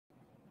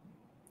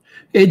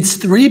It's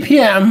 3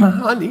 p.m.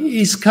 on the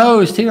East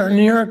Coast here in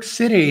New York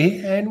City,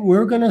 and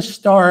we're going to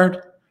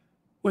start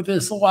with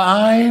this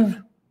live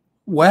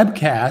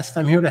webcast.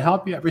 I'm here to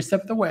help you every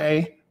step of the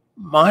way.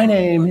 My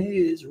name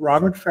is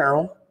Robert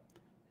Farrell,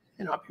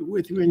 and I'll be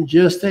with you in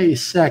just a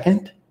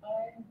second.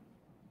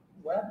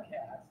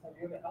 Webcast. I'm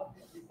here to help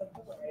you every step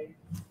of the way.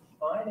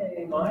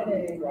 My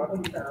name,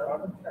 Robert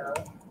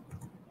Farrell.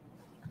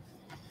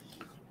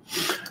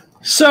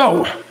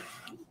 So,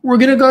 we're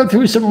going to go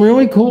through some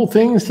really cool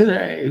things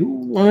today.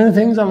 One of the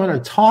things I'm going to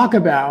talk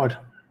about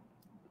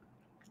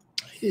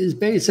is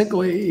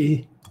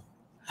basically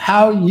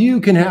how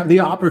you can have the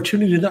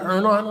opportunity to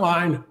earn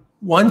online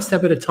one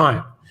step at a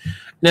time.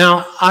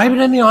 Now, I've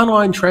been in the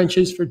online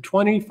trenches for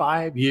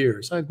 25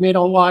 years. I've made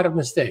a lot of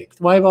mistakes.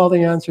 Do I have all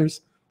the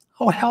answers?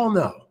 Oh, hell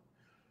no.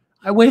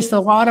 I wasted a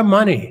lot of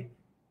money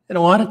and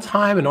a lot of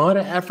time and a lot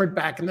of effort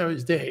back in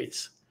those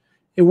days.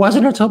 It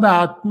wasn't until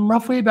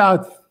roughly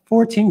about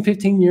 14,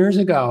 15 years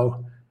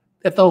ago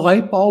that the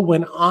light bulb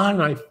went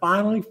on and I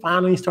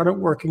finally started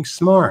working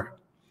smart.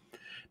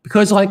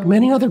 Because like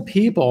many other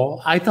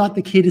people, I thought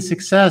the key to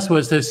success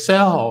was to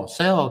sell,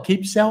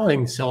 keep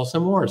selling, sell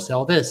some more,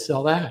 sell this,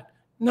 sell that.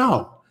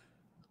 No,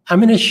 I'm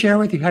going to share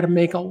with you how to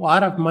make a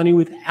lot of money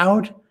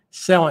without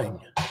selling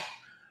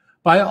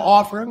by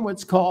offering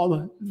what's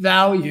called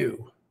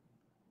value.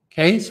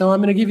 Okay, so I'm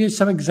going to give you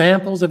some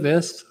examples of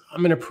this.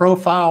 I'm going to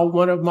profile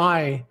one of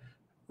my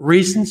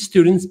recent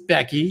students,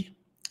 Becky,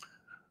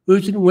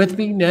 who's been with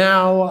me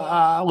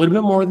now a little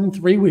bit more than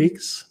 3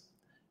 weeks.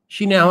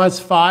 She now has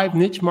 5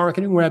 niche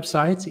marketing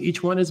websites.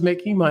 Each one is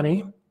making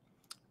money.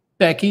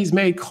 Becky's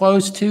made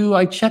close to,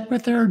 I checked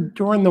with her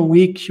during the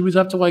week, she was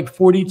up to like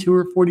 42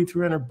 or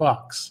 4,300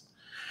 bucks.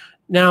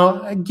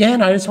 Now,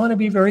 again, I just want to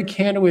be very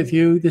candid with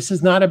you. This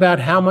is not about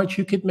how much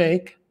you could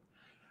make.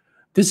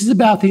 This is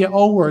about the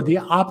O word, the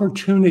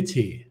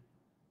opportunity.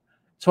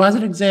 So as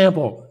an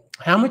example,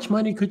 how much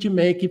money could you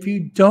make if you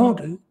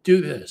don't do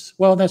this?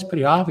 Well, that's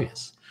pretty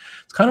obvious.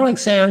 It's kind of like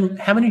saying,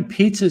 how many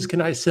pizzas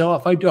can I sell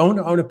if I don't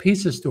own a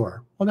pizza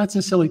store? Well, that's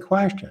a silly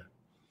question.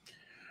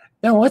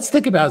 Now, let's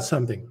think about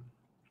something.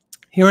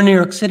 Here in New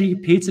York City,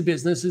 pizza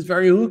business is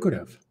very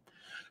lucrative.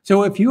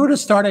 So if you were to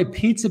start a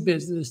pizza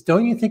business,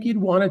 don't you think you'd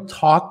want to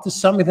talk to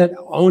somebody that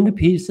owned a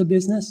pizza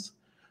business?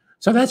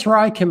 So that's where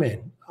I come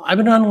in. I've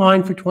been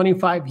online for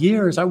 25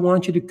 years. I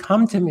want you to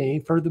come to me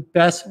for the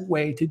best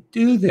way to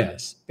do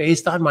this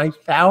based on my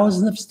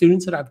thousands of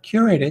students that I've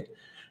curated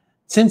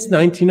since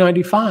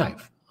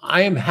 1995.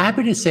 I am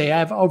happy to say I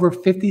have over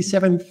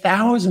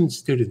 57,000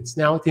 students.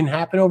 Now, it didn't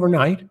happen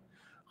overnight.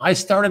 I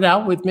started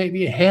out with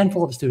maybe a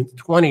handful of students,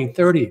 20,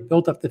 30,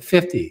 built up to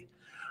 50.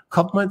 A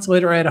couple months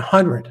later, I had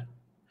 100.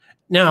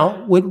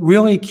 Now, what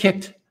really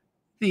kicked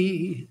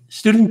the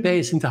student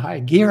base into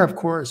high gear, of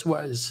course,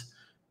 was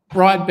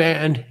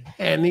broadband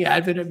and the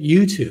advent of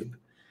YouTube.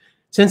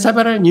 Since I've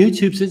been on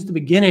YouTube since the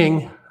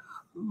beginning,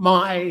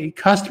 my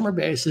customer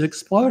base has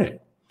exploded.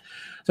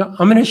 So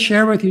I'm going to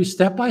share with you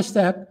step by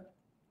step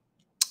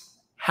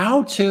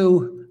how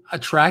to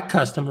attract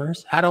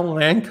customers, how to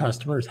land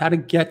customers, how to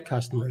get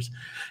customers.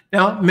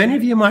 Now, many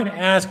of you might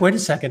ask, wait a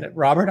second,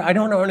 Robert, I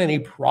don't own any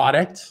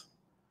product.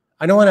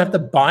 I don't want to have to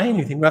buy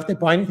anything. Do I have to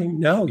buy anything?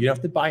 No, you don't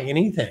have to buy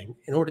anything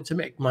in order to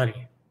make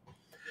money.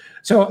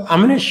 So I'm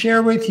going to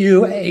share with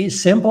you a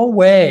simple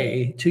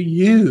way to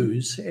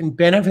use and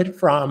benefit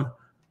from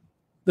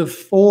the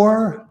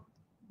 4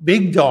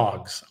 big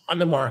dogs on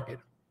the market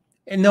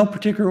in no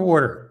particular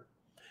order,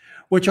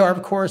 which are,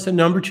 of course, the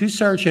number 2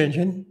 search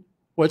engine.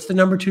 What's the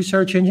number 2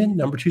 search engine?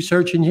 Number 2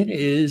 search engine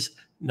is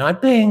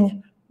not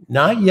Bing,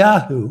 not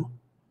Yahoo.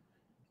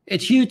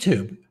 It's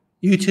YouTube.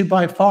 YouTube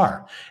by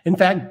far. In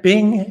fact,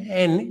 Bing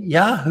and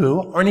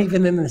Yahoo aren't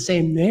even in the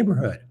same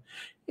neighborhood.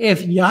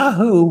 If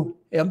YouTube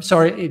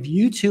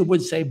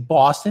would say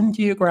Boston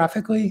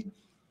geographically,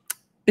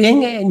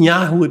 Bing and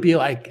Yahoo would be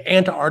like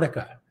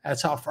Antarctica.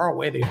 That's how far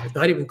away they are,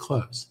 not even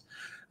close.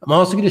 I'm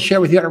also going to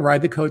share with you how to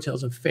ride the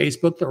coattails of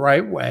Facebook the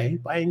right way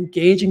by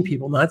engaging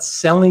people, not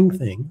selling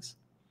things.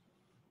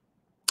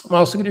 I'm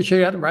also going to show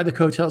you how to ride the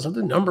coattails of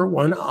the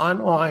 #1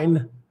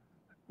 online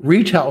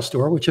retail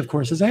store, which of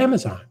course is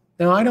Amazon.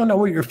 Now, I don't know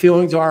what your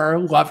feelings are,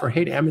 love or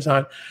hate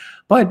Amazon,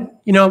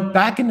 but, you know,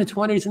 back in the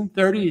 20s and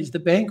 30s, the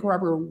bank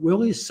robber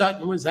Willie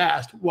Sutton was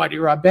asked, why do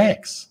you rob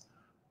banks?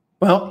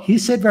 Well, he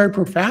said very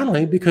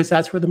profoundly, because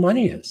that's where the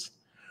money is.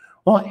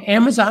 Well,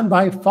 Amazon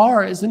by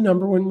far is the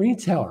 #1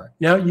 retailer.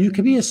 Now, you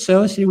can be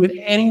associated with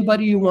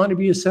anybody you want to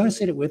be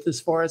associated with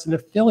as far as an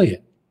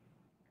affiliate.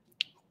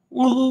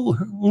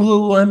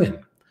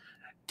 Lululemon,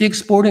 Dick's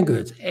Sporting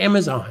Goods,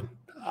 Amazon,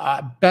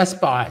 Best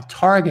Buy,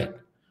 Target,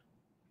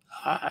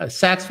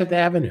 Saks Fifth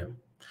Avenue.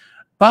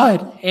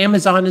 But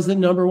Amazon is the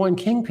 #1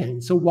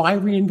 kingpin, so why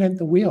reinvent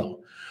the wheel?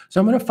 So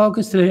I'm going to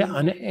focus today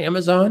on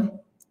Amazon,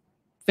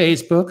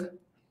 Facebook,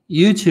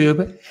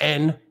 YouTube,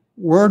 and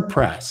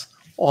WordPress.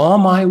 All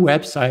my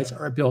websites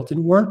are built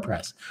in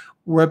WordPress.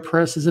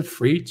 WordPress is a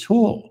free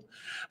tool.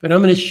 But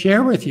I'm going to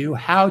share with you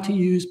how to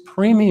use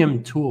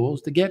premium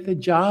tools to get the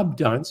job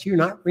done so you're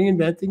not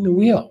reinventing the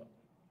wheel.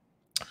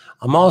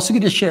 I'm also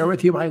going to share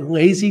with you my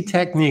lazy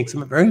techniques.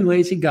 I'm a very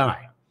lazy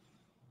guy.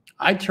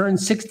 I turned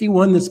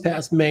 61 this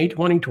past May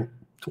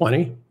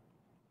 2020,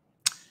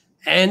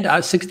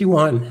 and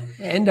 61.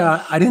 And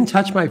I didn't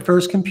touch my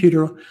first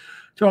computer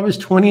until I was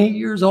 28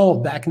 years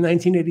old back in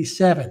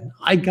 1987.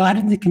 I got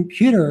into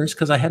computers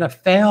because I had a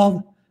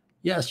failed,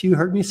 yes, you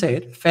heard me say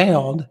it,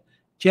 failed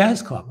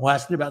jazz club.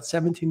 Lasted about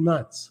 17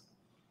 months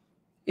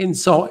in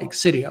Salt Lake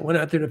City. I went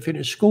out there to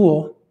finish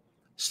school,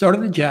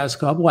 started the jazz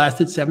club,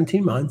 lasted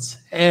 17 months,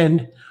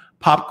 and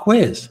pop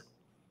quiz.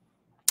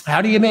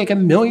 How do you make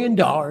 $1 million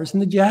in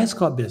the jazz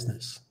club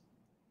business?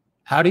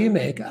 How do you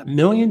make $1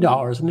 million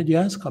in the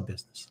jazz club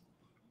business?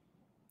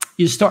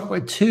 You start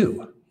with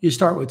two. You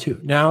start with two.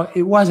 Now,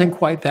 it wasn't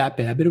quite that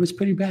bad, but it was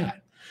pretty bad.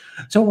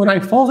 So when I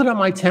folded up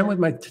my tent with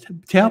my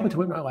tail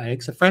between my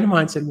legs, a friend of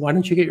mine said, why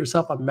don't you get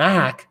yourself a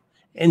Mac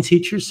and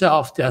teach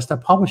yourself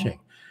desktop publishing?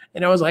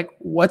 And I was like,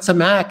 what's a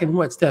Mac and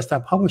what's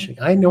desktop publishing?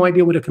 I had no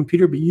idea what a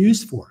computer would be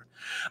used for.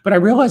 But I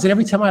realized that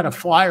every time I had a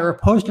flyer or a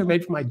poster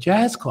made for my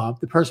jazz club,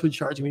 the person would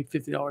charge me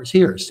 $50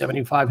 here,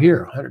 $75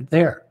 here, $100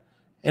 there.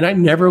 And I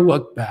never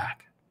looked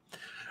back.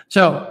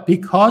 So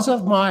because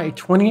of my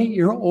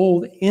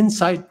 28-year-old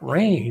insight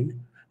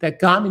brain that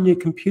got me into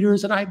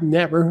computers, and I've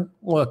never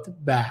looked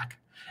back.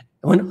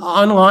 And when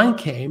online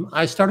came,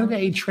 I started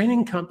a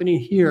training company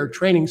here,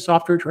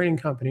 software training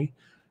company,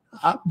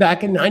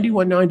 back in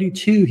 91,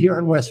 92 here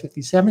on West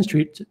 57th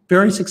Street,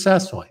 very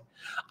successfully.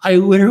 I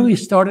literally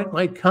started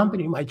my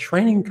company, my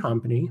training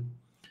company,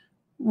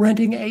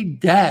 renting a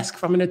desk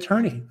from an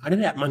attorney. I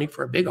didn't have money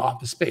for a big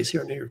office space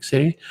here in New York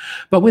City,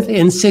 but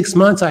within 6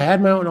 months, I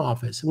had my own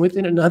office. And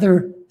within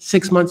another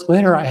 6 months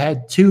later, I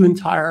had two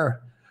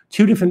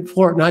different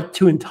floors, not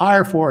two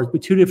entire floors,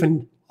 but two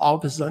different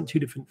offices on two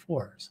different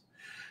floors.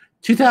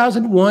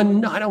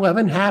 2001,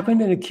 9/11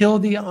 happened, and it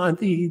killed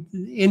the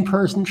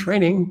in-person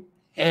training.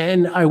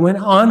 And I went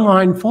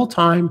online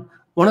full-time,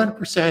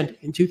 100%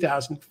 in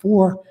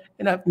 2004,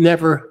 and I've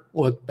never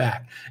looked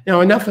back.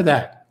 Now, enough of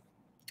that.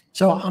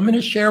 So I'm going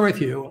to share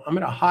with you, I'm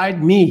going to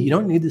hide me. You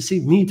don't need to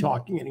see me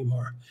talking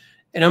anymore.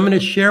 And I'm going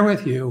to share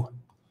with you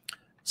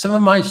some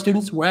of my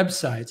students'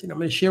 websites, and I'm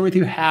going to share with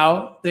you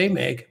how they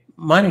make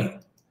money.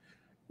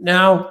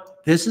 Now,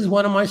 this is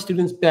one of my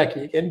students,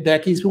 Becky. Again,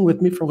 Becky's been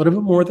with me for a little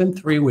bit more than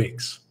 3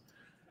 weeks.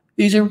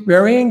 These are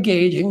very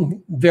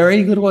engaging,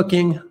 very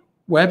good-looking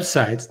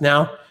websites.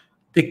 Now,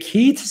 the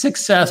key to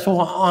successful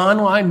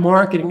online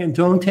marketing, and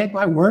don't take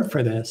my word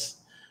for this,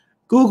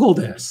 Google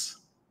this,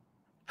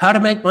 how to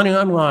make money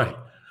online.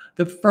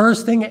 The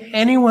first thing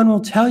anyone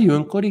will tell you,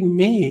 including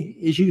me,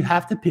 is you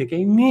have to pick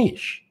a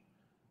niche.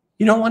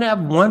 You don't want to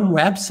have one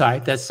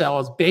website that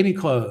sells baby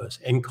clothes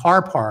and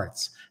car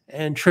parts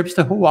and trips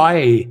to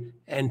Hawaii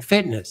and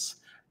fitness.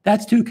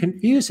 That's too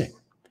confusing.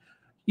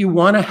 You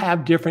want to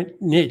have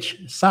different niche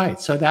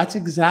sites. So that's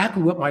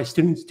exactly what my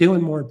students do.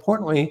 And more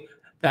importantly,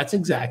 that's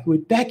exactly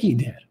what Becky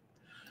did.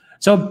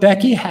 So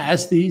Becky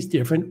has these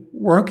different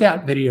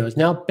workout videos.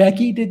 Now,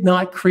 Becky did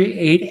not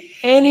create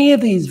any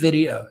of these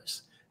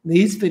videos.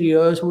 These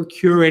videos were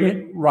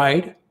curated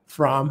right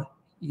from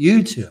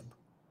YouTube.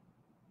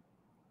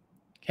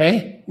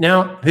 Okay,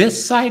 now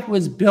this site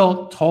was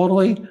built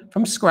totally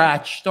from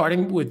scratch,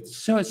 starting with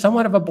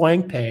somewhat of a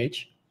blank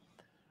page.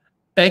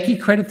 Becky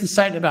created the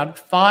site in about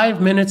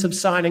 5 minutes of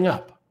signing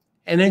up.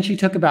 And then she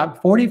took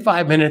about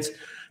 45 minutes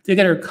to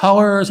get her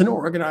colors and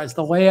organize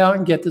the layout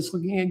and get this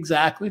looking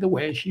exactly the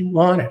way she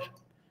wanted.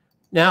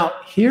 Now,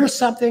 here's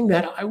something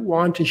that I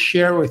want to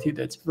share with you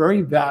that's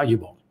very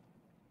valuable.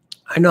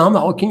 I know I'm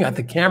not looking at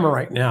the camera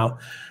right now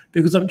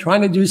because I'm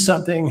trying to do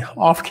something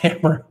off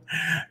camera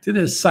to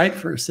this site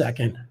for a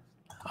second.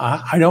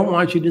 I don't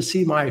want you to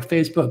see my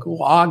Facebook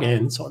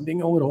login, so I'm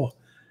being a little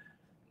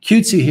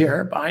cutesy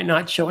here by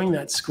not showing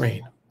that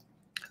screen.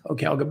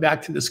 Okay, I'll go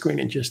back to the screen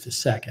in just a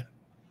second.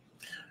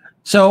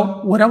 So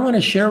what I want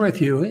to share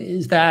with you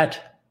is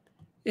that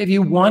if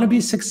you want to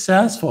be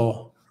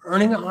successful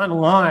earning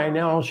online,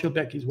 now I'll show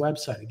Becky's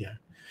website again.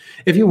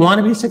 If you want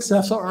to be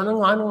successful earning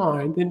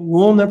online, then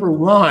rule number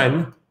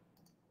one,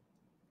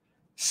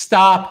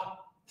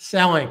 stop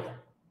selling.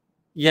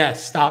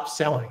 Yes, stop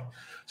selling.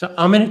 So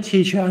I'm going to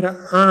teach you how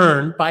to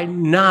earn by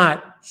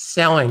not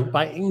selling,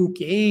 by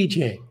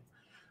engaging.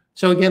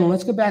 So again,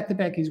 let's go back to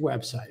Becky's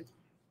website.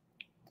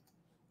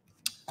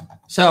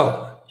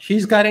 So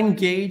she's got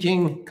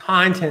engaging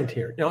content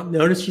here. Now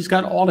notice she's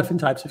got all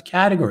different types of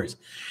categories.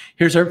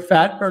 Here's her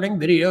fat burning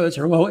videos,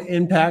 her low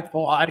impact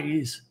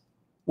Pilates,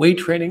 weight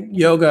training,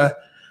 yoga.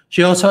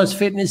 She also has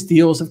fitness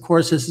deals. Of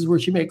course, this is where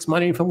she makes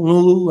money from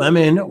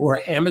Lululemon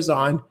or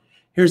Amazon.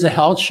 Here's a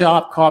health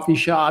shop, coffee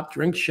shop,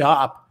 drink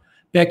shop,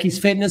 Becky's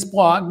fitness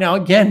blog. Now,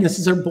 again, this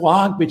is her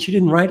blog, but she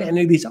didn't write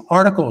any of these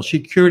articles. She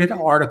curated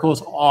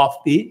articles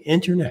off the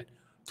internet.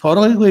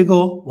 Totally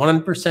legal,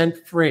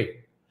 100% free.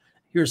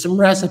 Here's some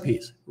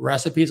recipes.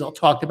 Recipes, I'll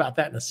talk about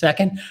that in a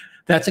second.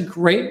 That's a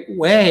great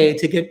way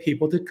to get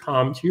people to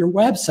come to your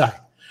website.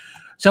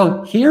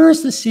 So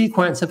here's the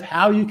sequence of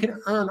how you can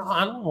earn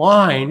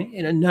online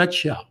in a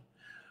nutshell.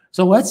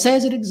 So let's say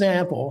as an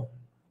example,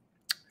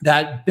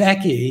 that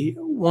Becky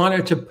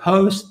wanted to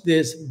post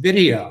this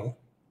video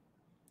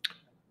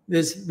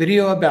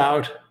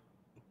about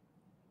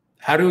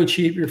how to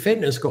achieve your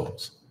fitness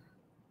goals.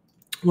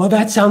 Well,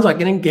 that sounds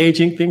like an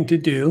engaging thing to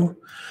do.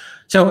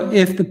 So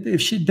if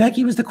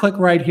Becky was to click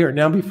right here.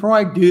 Now, before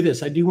I do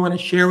this, I do want to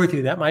share with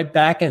you that my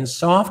backend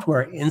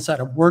software inside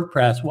of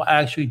WordPress will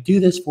actually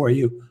do this for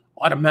you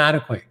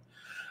automatically.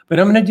 But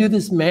I'm going to do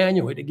this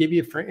manually to give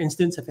you, for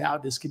instance, of how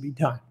this could be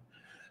done.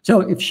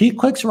 So if she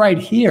clicks right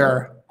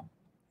here,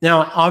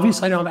 now,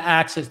 obviously, I don't have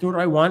access, nor do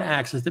I want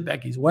access to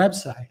Becky's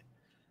website.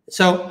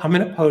 So I'm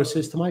going to post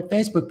this to my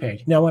Facebook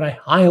page. Now, what I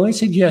highly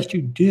suggest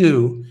you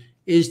do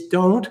is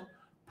don't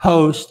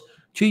post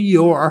to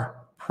your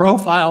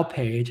profile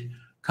page.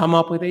 Come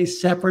up with a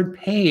separate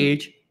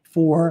page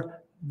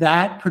for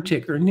that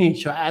particular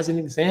niche. So as an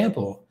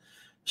example,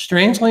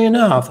 strangely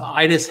enough,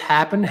 I just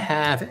happen to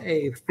have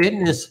a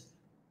fitness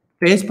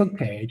Facebook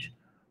page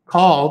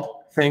called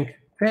Think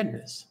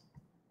Fitness.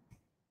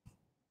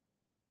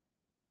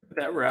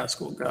 Where'd that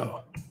rascal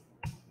go?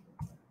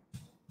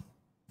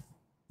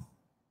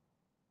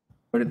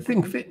 Where did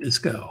Think Fitness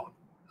go?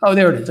 Oh,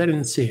 there it is. I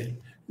didn't see it.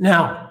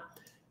 Now,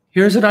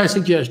 here's what I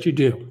suggest you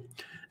do.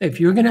 If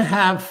you're going to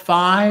have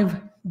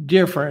 5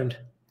 different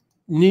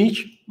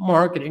niche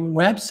marketing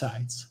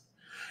websites,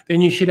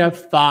 then you should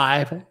have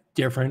 5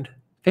 different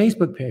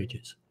Facebook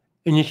pages.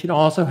 And you should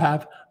also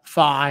have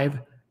 5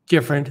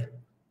 different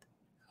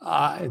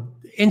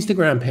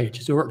Instagram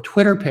pages or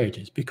Twitter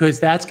pages, because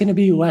that's going to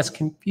be less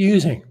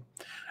confusing.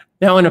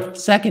 Now, in a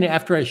second,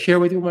 after I share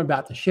with you what I'm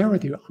about to share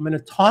with you, I'm going to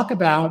talk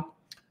about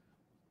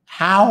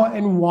how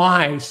and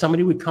why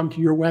somebody would come to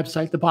your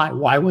website to buy.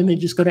 Why wouldn't they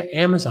just go to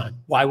Amazon?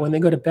 Why wouldn't they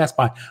go to Best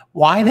Buy?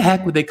 Why the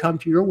heck would they come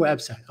to your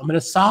website? I'm going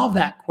to solve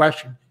that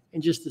question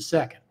in just a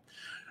second.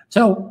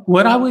 So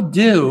what I would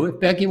do if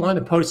Becky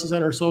wanted to post this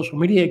on her social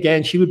media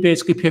again, she would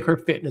basically pick her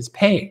fitness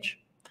page.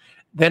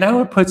 Then I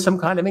would put some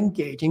kind of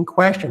engaging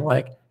question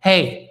like,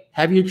 hey,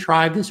 have you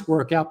tried this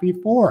workout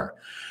before?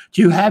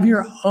 Do you have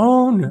your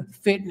own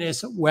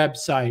fitness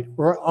website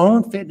or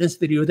own fitness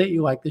video that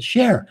you like to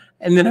share?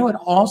 And then I would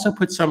also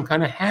put some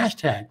kind of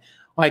hashtag,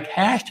 like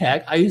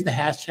hashtag, I use the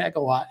hashtag a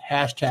lot,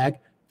 hashtag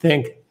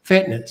Think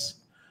Fitness.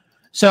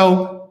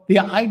 So the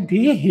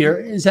idea here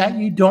is that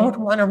you don't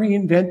want to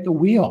reinvent the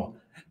wheel.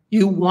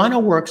 You want to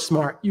work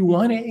smart. You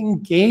want to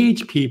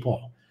engage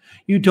people.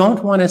 You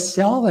don't want to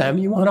sell them.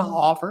 You want to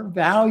offer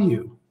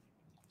value.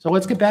 So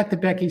let's get back to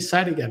Becky's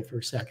site again for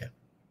a second.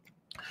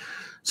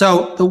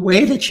 So the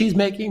way that she's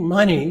making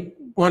money,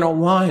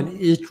 101,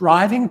 is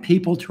driving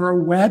people to her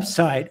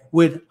website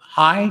with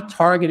high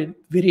targeted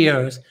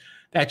videos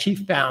that she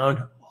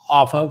found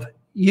off of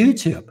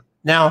YouTube.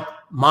 Now,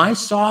 my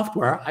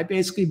software, I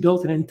basically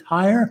built an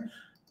entire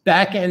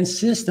back-end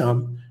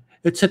system.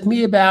 It took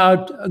me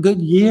about a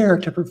good year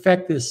to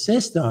perfect this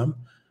system,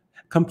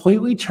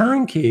 completely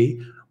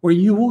turnkey, where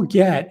you will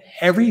get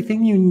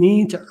everything you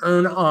need to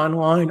earn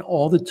online,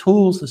 all the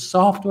tools, the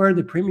software,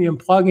 the premium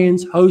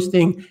plugins,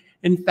 hosting,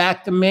 in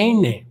fact, domain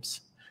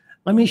names.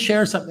 Let me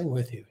share something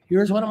with you.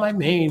 Here's one of my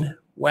main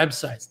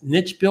websites,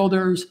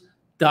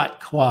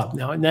 nichebuilders.club.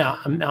 Now,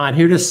 I'm not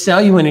here to sell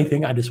you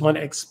anything. I just want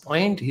to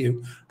explain to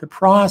you the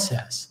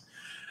process.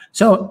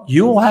 So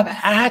you will have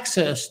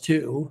access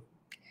to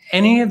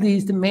any of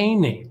these domain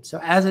names.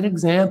 So as an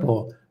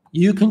example,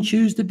 you can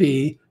choose to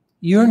be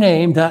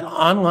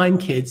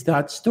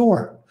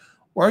yourname.onlinekids.store.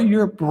 Or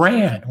your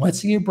brand. Let's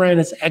say your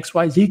brand is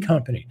XYZ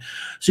Company.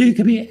 So you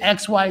could be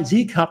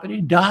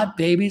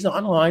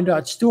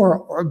xyzcompany.babiesonline.store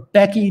or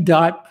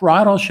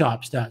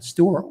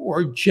becky.bridalshops.store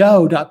or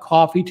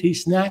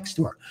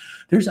joe.coffeeteasnackstore.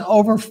 There's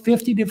over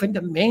 50 different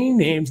domain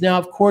names. Now,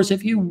 of course,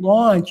 if you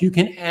want, you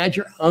can add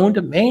your own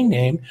domain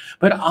name,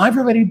 but I've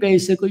already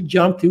basically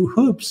jumped through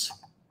hoops.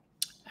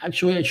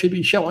 Actually, I should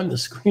be showing the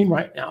screen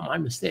right now. My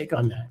mistake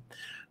on that.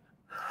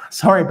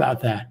 Sorry about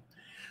that.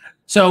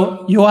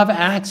 So you'll have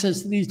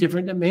access to these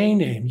different domain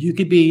names. You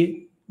could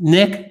be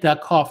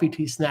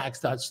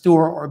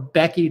nick.coffeeteasnacks.store or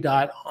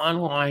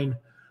becky.online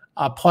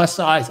plus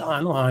size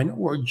online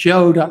or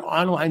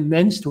joe.online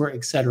men's store,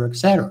 et cetera, et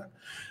cetera.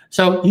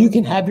 So you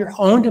can have your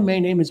own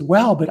domain name as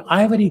well, but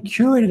I already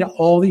curated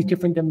all these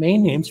different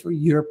domain names for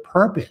your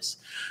purpose.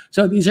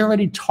 So these are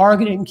already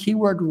targeted and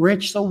keyword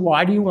rich. So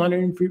why do you want to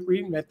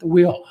reinvent the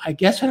wheel? I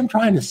guess what I'm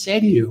trying to say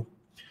to you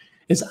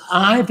is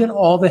I've done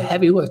all the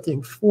heavy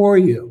lifting for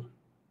you.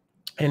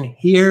 And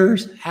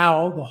here's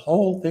how the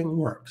whole thing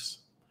works.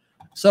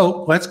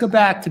 So let's go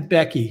back to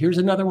Becky. Here's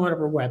another one of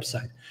her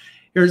website.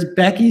 Here's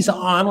Becky's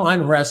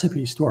online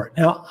recipe store.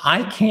 Now,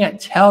 I can't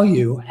tell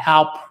you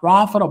how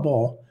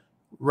profitable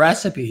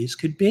recipes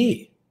could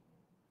be.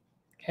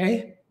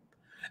 Okay?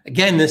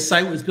 Again, this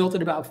site was built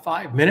in about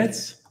 5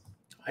 minutes.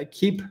 I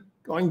keep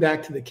going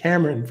back to the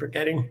camera and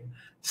forgetting.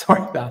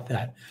 Sorry about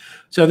that.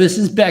 So this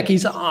is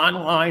Becky's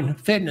online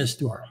fitness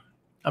store.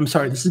 I'm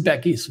sorry, this is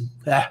Becky's.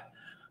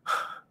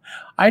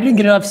 I didn't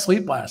get enough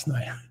sleep last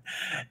night.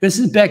 This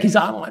is Becky's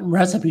online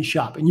recipe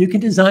shop, and you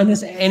can design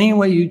this any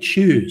way you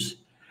choose.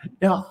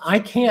 Now, I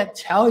can't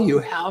tell you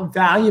how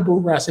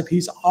valuable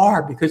recipes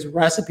are because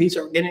recipes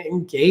are going to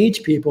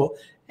engage people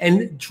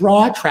and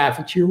draw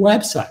traffic to your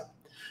website.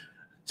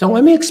 So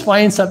let me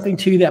explain something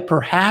to you that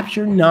perhaps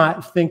you're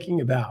not thinking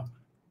about.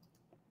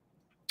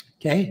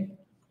 Okay?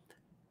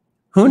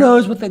 Who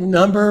knows what the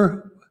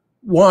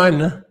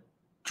 #1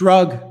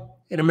 drug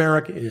in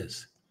America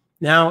is?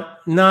 Now,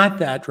 not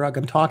that drug.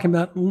 I'm talking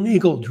about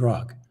legal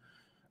drug,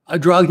 a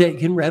drug that you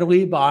can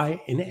readily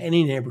buy in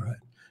any neighborhood.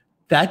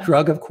 That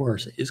drug, of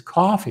course, is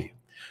coffee.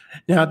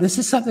 Now, this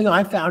is something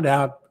I found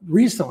out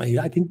recently,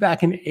 I think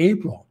back in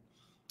April.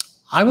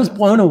 I was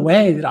blown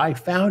away that I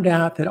found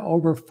out that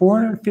over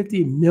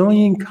 450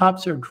 million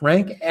cups are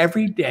drank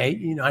every day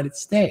in the United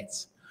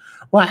States.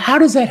 Well, how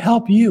does that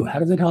help you? How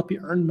does it help you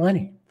earn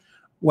money?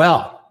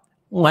 Well,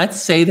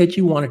 let's say that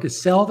you wanted to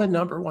sell the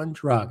 #1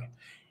 drug.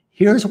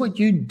 Here's what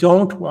you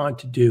don't want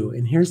to do,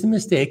 and here's the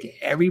mistake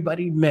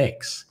everybody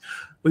makes.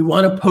 We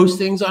want to post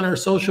things on our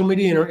social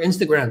media and our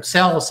Instagram,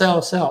 sell,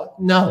 sell, sell.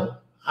 No,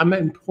 I'm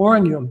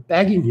imploring you, I'm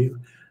begging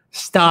you,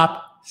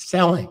 stop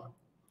selling.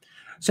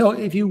 So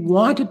if you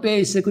want to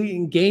basically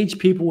engage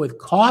people with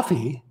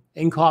coffee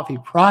and coffee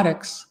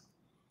products,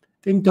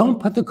 then don't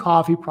put the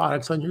coffee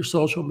products on your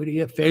social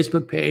media,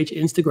 Facebook page,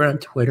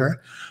 Instagram,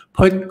 Twitter.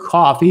 Put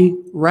coffee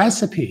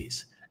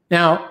recipes.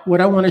 Now,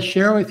 what I want to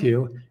share with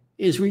you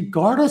is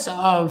regardless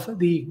of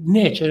the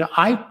niche, and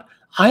I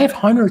have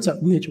hundreds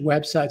of niche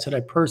websites that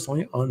I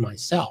personally own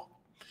myself.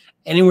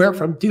 Anywhere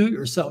from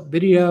do-it-yourself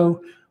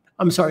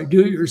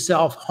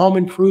do-it-yourself home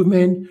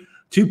improvement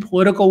to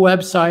political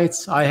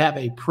websites. I have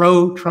a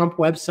pro-Trump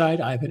website.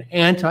 I have an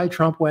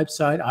anti-Trump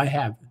website. I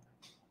have,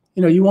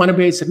 you want to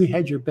basically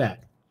hedge your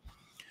bet.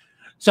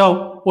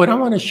 So what I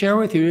want to share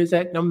with you is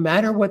that no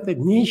matter what the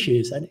niche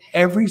is, and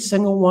every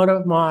single one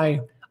of I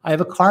have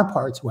a car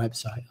parts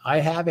website. I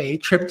have a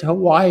trip to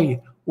Hawaii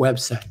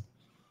website.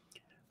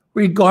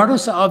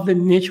 Regardless of the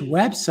niche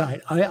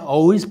website, I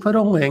always put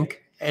a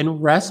link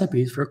and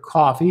recipes for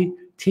coffee,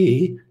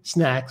 tea,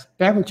 snacks,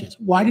 beverages.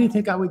 Why do you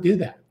think I would do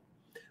that?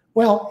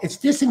 Well, it's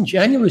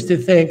disingenuous to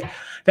think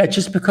that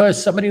just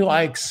because somebody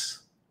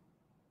likes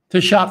to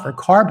shop for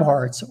car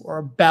parts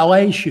or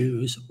ballet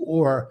shoes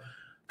or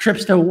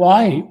trips to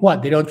Hawaii,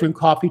 what, they don't drink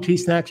coffee, tea,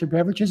 snacks, or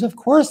beverages? Of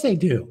course they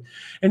do.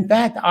 In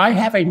fact, I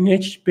have a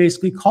niche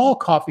basically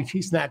called Coffee,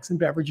 Tea, Snacks, and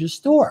Beverages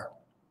Store.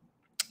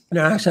 And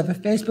I actually have a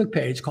Facebook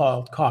page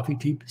called Coffee,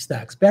 Tea,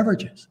 Snacks,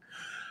 Beverages.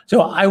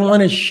 So I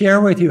want to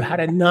share with you how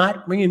to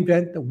not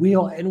reinvent the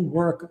wheel and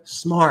work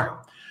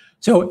smart.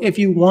 So if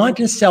you want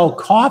to sell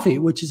coffee,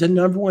 which is a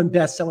 #1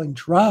 best-selling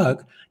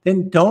drug,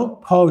 then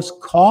don't post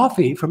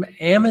coffee from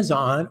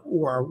Amazon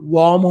or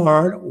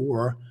Walmart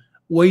or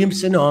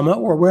Williams-Sonoma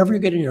or wherever you're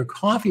getting your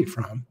coffee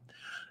from.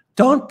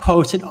 Don't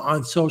post it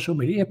on social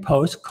media.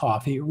 Post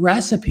coffee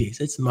recipes.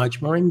 It's much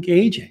more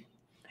engaging.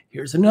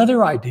 Here's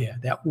another idea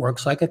that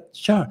works like a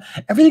charm.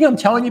 Everything I'm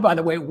telling you, by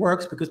the way,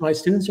 works because my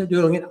students are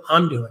doing it.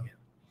 I'm doing it.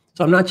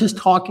 So I'm not just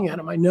talking out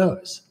of my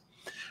nose.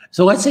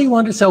 So let's say you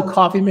want to sell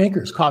coffee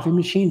makers, coffee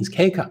machines,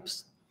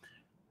 K-cups.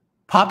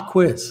 Pop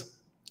quiz.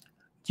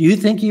 Do you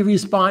think you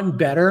respond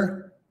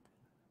better?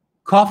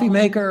 Coffee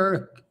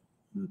maker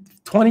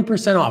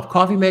 20% off,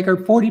 coffee maker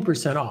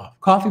 40% off,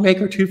 coffee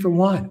maker 2 for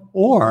 1.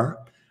 Or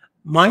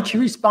might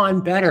you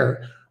respond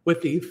better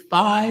with the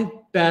 5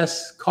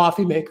 best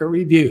coffee maker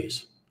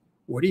reviews?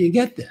 Where do you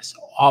get this?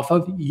 Off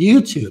of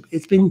YouTube.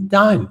 It's been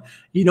done.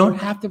 You don't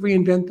have to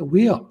reinvent the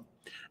wheel.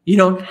 You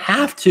don't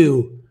have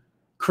to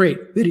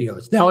create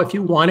videos. Now, if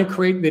you want to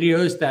create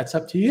videos, that's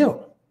up to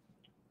you.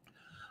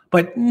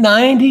 But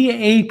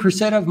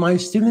 98% of my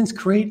students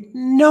create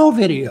no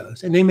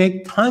videos, and they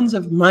make tons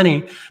of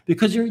money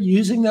because you're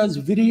using those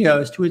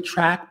videos to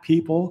attract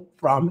people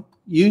from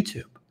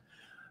YouTube.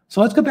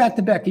 So let's go back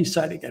to Becky's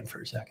site again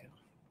for a second.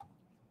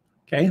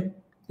 Okay.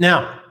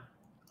 Now,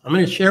 I'm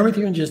going to share with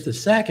you in just a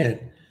second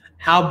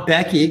how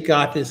Becky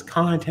got this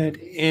content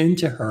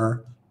into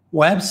her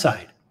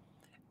website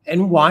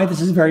and why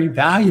this is very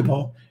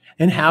valuable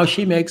and how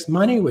she makes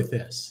money with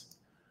this.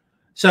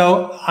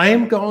 So I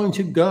am going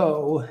to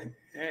go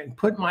and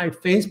put my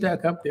face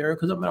back up there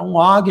because I'm going to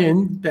log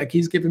in.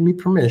 Becky's given me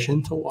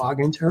permission to log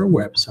into her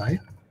website,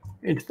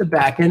 into the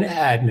backend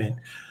admin.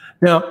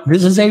 Now,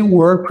 this is a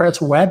WordPress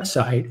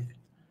website.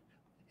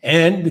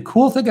 And the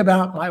cool thing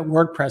about my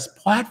WordPress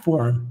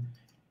platform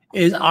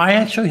is I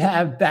actually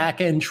have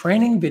backend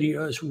training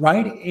videos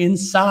right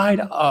inside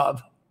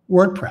of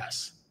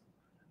WordPress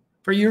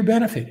for your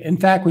benefit. In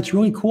fact, what's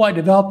really cool, I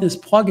developed this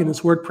plugin,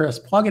 this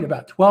WordPress plugin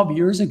about 12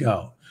 years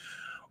ago,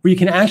 where you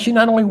can actually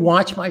not only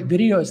watch my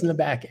videos in the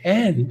back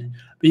end,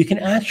 but you can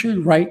actually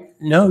write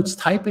notes,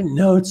 type in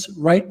notes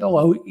right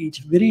below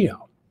each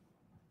video,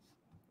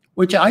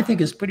 which I think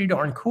is pretty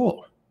darn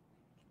cool.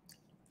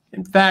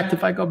 In fact,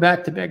 if I go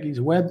back to Becky's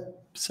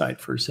website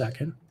for a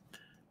second,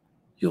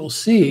 you'll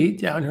see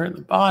down here at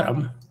the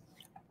bottom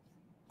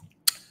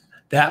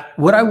that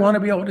what I want to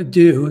be able to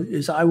do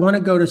is I want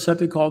to go to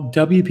something called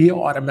WP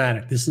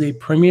Automatic. This is a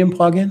premium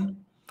plugin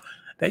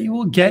that you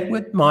will get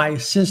with my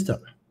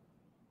system.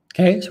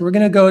 Okay, so we're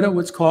going to go to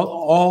what's called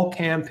all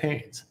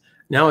campaigns.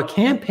 Now, a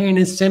campaign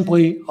is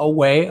simply a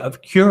way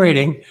of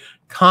curating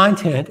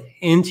content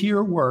into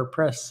your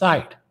WordPress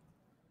site.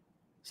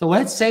 So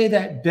let's say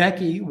that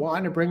Becky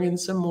wanted to bring in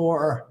some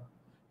more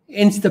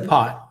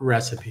Instapot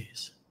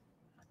recipes.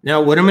 Now,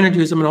 what I'm going to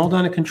do is I'm going to hold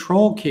down a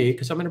control key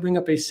because I'm going to bring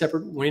up a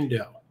separate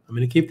window. I'm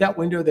going to keep that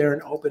window there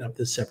and open up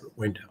this separate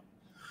window.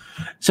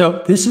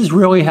 So this is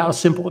really how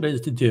simple it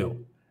is to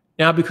do.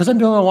 Now, because I'm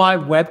doing a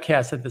live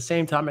webcast at the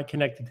same time I'm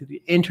connected to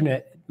the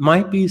internet, it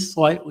might be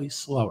slightly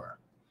slower.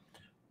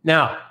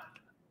 Now,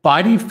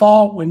 by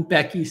default, when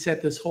Becky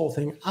set this whole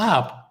thing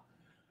up,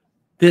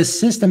 this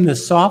system, the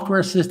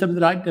software system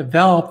that I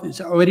developed,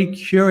 is already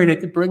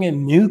curated to bring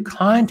in new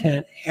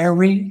content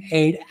every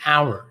 8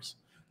 hours.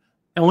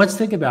 Now, let's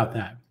think about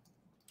that.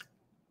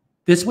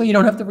 This way, you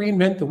don't have to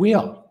reinvent the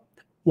wheel.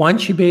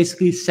 Once you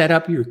basically set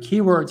up your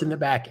keywords in the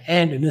back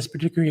end, in this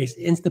particular case,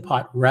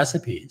 Instapot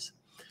recipes,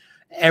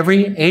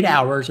 every 8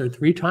 hours or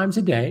 3 times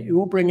a day, it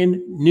will bring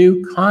in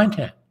new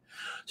content.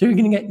 So you're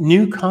going to get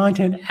new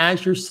content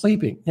as you're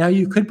sleeping. Now,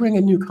 you could bring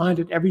in new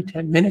content every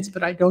 10 minutes,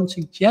 but I don't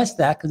suggest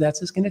that because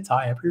that's just going to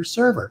tie up your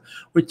server,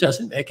 which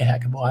doesn't make a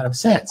heck of a lot of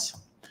sense.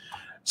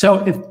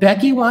 So if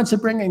Becky wants to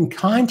bring in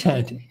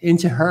content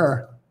into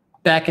her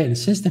backend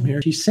system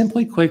here, she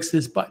simply clicks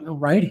this button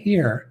right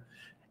here,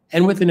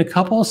 and within a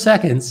couple of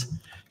seconds,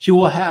 she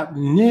will have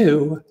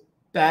new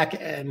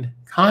backend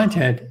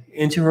content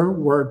into her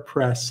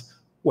WordPress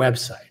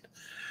website,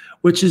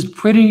 which is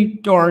pretty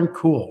darn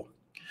cool.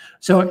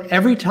 So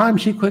every time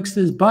she clicks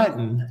this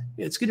button,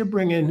 it's going to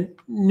bring in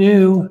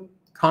new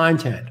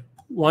content,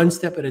 one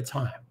step at a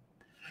time.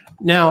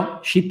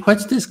 Now, she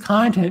puts this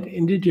content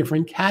into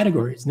different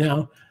categories.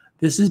 Now,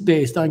 this is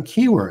based on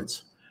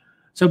keywords.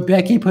 So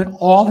Becky put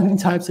all different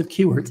types of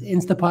keywords,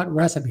 Instapot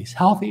recipes,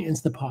 healthy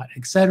Instapot,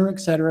 et cetera, et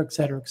cetera, et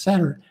cetera, et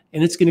cetera.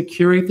 And it's going to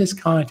curate this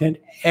content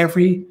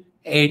every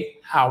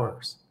 8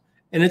 hours.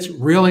 And it's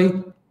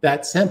really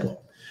that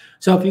simple.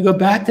 So if you go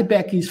back to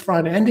Becky's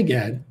front end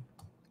again,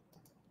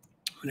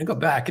 I'm going to go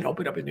back and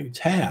open up a new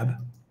tab.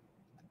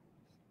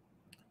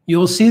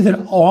 You'll see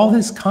that all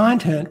this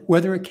content,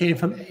 whether it came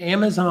from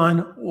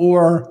Amazon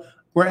or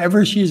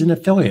wherever she's an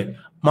affiliate,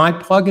 my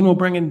plugin will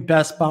bring in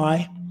Best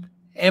Buy,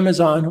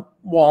 Amazon,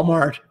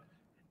 Walmart,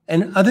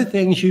 and other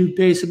things. You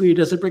basically, it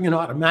doesn't bring in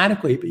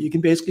automatically, but you can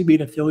basically be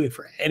an affiliate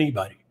for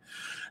anybody.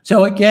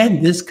 So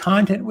again, this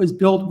content was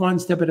built one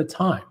step at a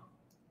time.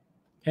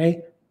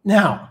 Okay.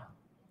 Now,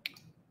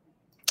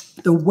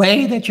 the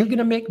way that you're going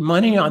to make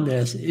money on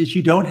this is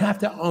you don't have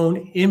to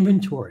own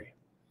inventory.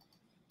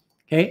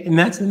 Okay. And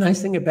that's the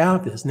nice thing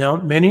about this. Now,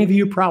 many of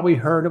you probably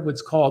heard of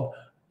what's called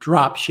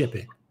drop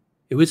shipping.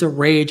 It was a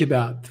rage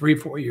about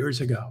 3-4 years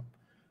ago.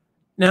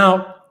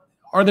 Now,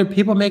 are there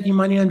people making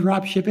money on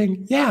drop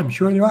shipping? Yeah, I'm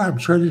sure there are. I'm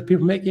sure there's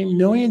people making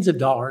millions of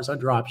dollars on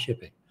drop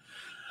shipping.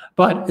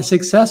 But as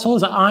successful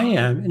as I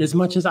am, and as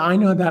much as I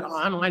know about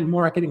online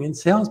marketing and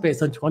sales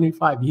based on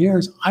 25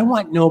 years, I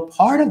want no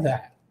part of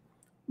that.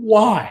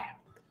 Why?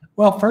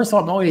 Well, first of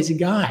all, I'm always a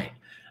guy.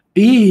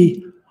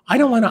 B, I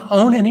don't want to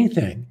own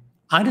anything.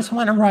 I just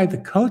want to ride the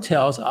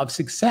coattails of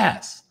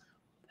success,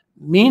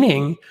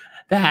 meaning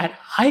that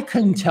I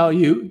couldn't tell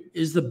you,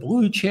 is the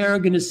blue chair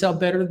going to sell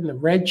better than the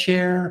red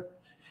chair?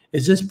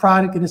 Is this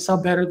product going to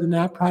sell better than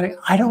that product?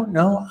 I don't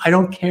know. I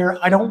don't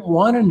care. I don't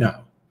want to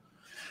know.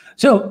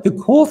 So the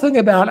cool thing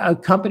about a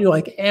company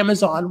like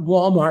Amazon,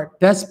 Walmart,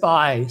 Best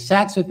Buy,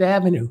 Saks Fifth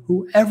Avenue,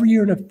 whoever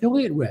you're an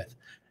affiliate with,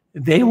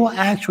 they will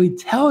actually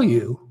tell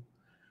you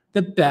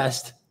the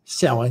best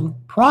selling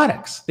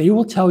products. They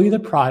will tell you the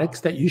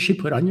products that you should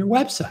put on your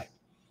website.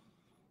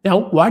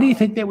 Now, why do you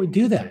think they would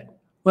do that?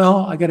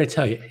 Well, I got to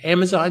tell you,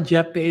 Amazon,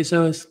 Jeff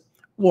Bezos,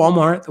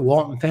 Walmart, the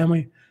Walton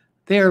family,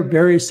 they are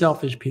very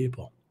selfish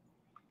people.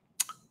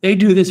 They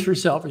do this for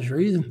selfish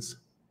reasons.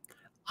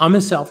 I'm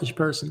a selfish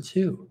person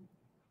too.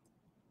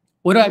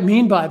 What I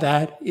mean by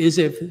that is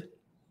if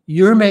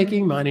you're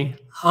making money,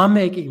 I'm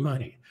making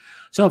money.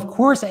 So of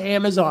course,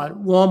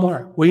 Amazon,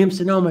 Walmart,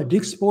 Williams-Sonoma,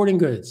 Dick's Sporting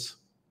Goods,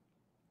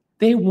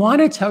 they want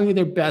to tell you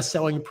their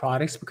best-selling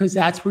products because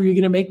that's where you're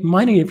going to make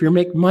money. If you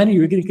make money,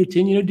 you're going to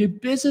continue to do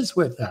business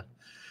with them.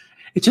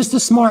 It's just a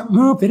smart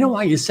move. They don't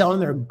want you selling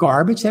their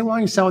garbage. They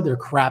want you selling their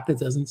crap that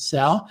doesn't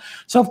sell.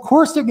 So of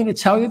course, they're going to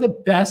tell you the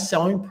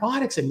best-selling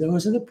products, and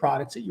those are the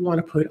products that you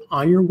want to put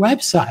on your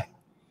website.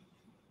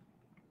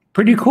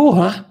 Pretty cool,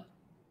 huh?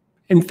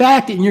 In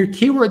fact, in your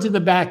keywords at the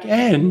back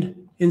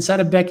end, inside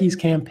of Becky's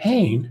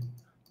campaign,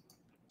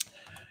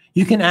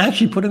 you can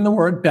actually put in the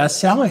word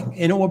best-selling,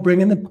 and it will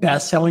bring in the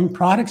best-selling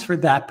products for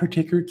that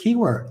particular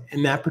keyword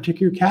in that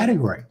particular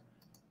category.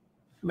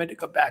 I'm going to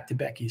go back to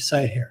Becky's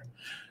site here.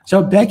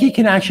 So Becky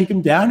can actually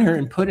come down here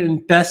and put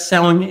in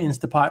best-selling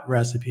Instapot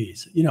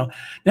recipes. You know,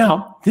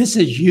 now this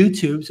is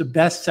YouTube, so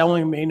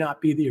best-selling may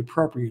not be the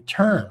appropriate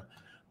term.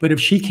 But if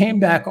she came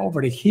back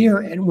over to here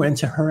and went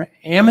to her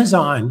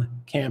Amazon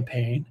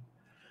campaign,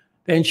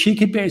 then she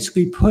could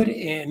basically put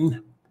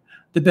in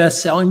the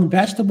best-selling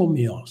vegetable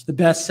meals, the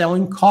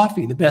best-selling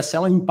coffee, the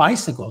best-selling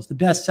bicycles, the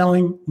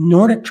best-selling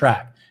Nordic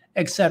track,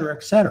 et cetera,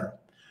 et cetera.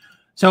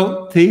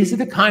 So these are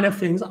the kind of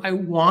things I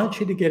want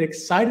you to get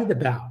excited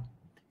about.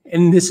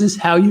 And this is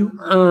how you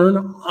earn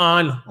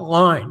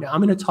online. Now,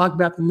 I'm going to talk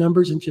about the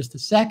numbers in just a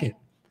second.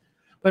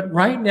 But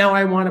right now,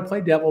 I want to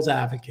play devil's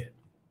advocate.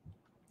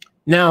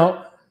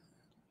 Now,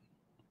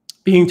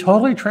 being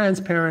totally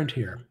transparent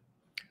here,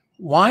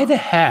 why the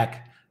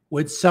heck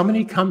would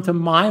somebody come to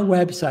my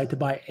website to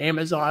buy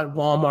Amazon,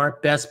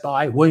 Walmart, Best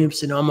Buy,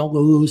 Williams-Sonoma,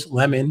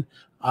 Lululemon,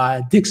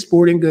 Dick's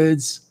Sporting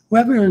Goods,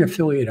 whoever you're an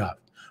affiliate of?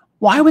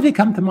 Why would they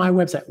come to my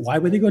website? Why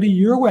would they go to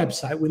your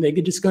website when they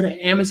could just go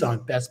to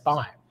Amazon, Best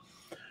Buy?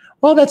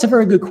 Well, that's a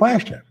very good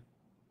question.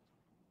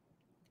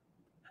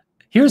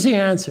 Here's the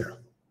answer.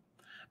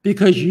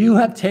 Because you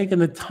have taken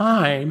the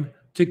time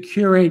to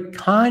curate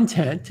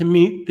content to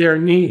meet their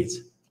needs.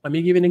 Let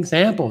me give you an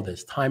example of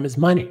this. Time is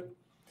money.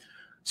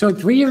 So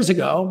 3 years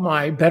ago,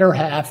 my better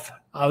half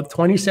of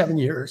 27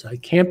 years, I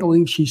can't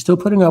believe she's still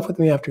putting up with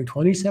me after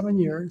 27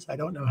 years. I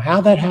don't know how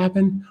that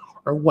happened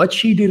or what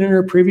she did in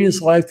her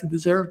previous life to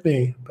deserve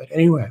me. But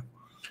anyway,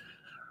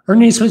 her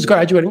niece was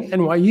graduating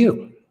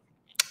NYU.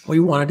 We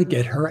wanted to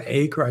get her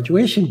a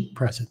graduation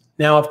present.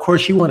 Now, of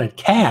course, she wanted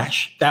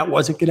cash. That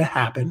wasn't going to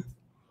happen.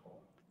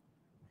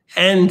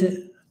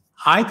 And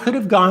I could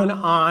have gone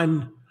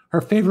on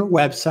her favorite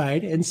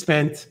website and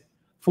spent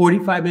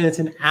 45 minutes,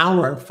 an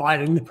hour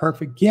finding the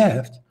perfect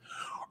gift.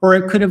 Or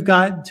it could have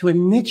gotten to a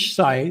niche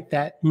site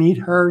that meet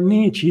her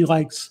needs. She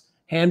likes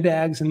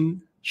handbags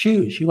and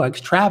shoes. She likes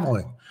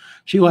traveling.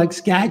 She likes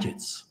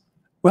gadgets.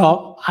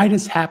 Well, I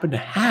just happen to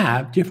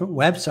have different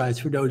websites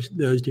for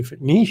those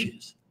different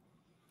niches.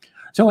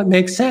 So it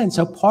makes sense.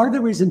 So part of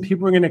the reason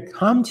people are going to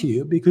come to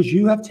you because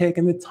you have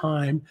taken the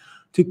time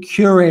to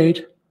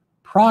curate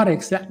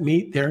products that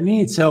meet their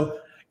needs. So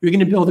you're going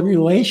to build a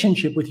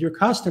relationship with your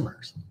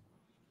customers.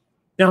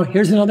 Now,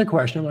 here's another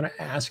question I want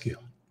to ask you.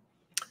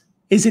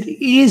 Is it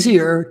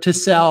easier to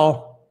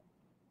sell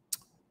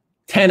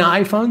 10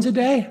 iPhones a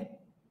day?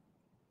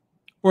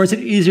 Or is it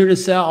easier to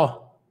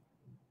sell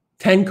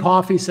 10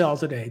 coffee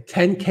cells a day,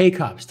 10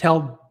 K-Cups,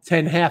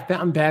 10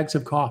 half-pound bags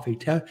of coffee,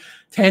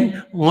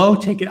 10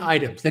 low-ticket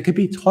items? That could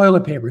be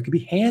toilet paper. It could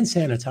be hand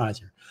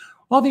sanitizer.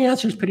 Well, the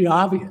answer is pretty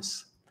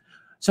obvious.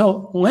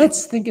 So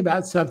let's think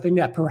about something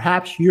that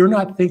perhaps you're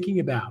not thinking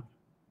about.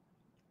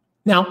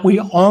 Now, we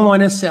all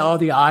want to sell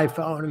the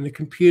iPhone and the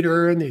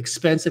computer and the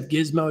expensive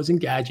gizmos and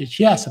gadgets.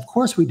 Yes, of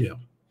course we do.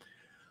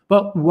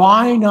 But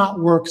why not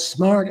work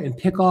smart and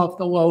pick off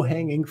the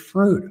low-hanging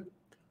fruit?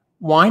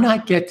 Why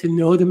not get to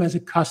know them as a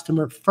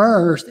customer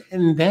first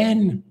and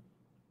then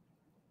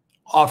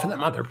offer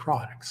them other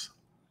products?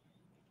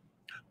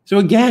 So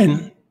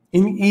again,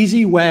 an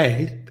easy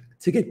way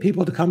to get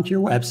people to come to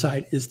your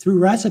website is through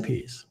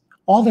recipes,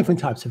 all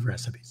different types of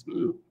recipes.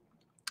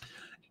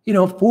 You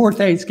know, 4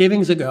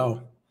 Thanksgivings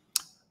ago,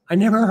 I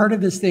never heard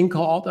of this thing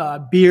called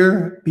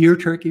beer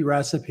turkey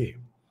recipe.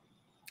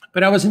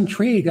 But I was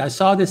intrigued. I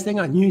saw this thing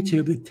on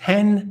YouTube, the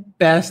 10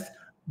 best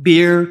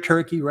beer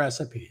turkey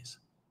recipes.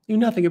 Knew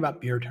nothing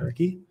about beer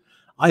turkey.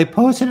 I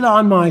posted it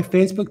on my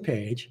Facebook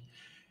page.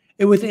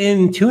 And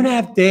within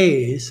 2.5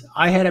 days,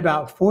 I had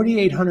about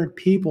 4,800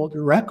 people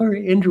directly or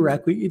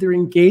indirectly, either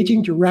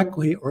engaging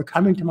directly or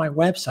coming to my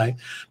website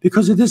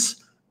because of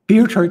this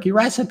beer turkey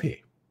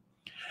recipe.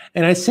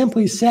 And I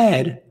simply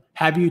said,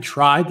 have you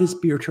tried this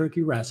beer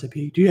turkey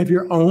recipe? Do you have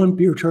your own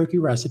beer turkey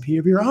recipe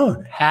of your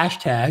own?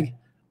 Hashtag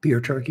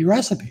beer turkey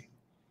recipe.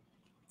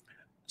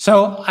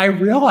 So I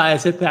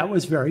realized that that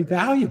was very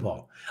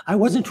valuable. I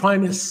wasn't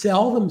trying to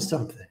sell them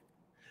something.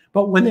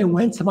 But when they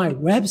went to my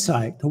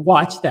website to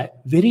watch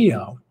that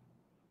video,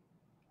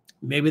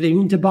 maybe they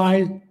need to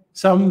buy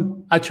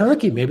a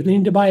turkey. Maybe they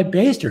need to buy a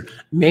baster.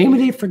 Maybe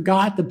they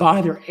forgot to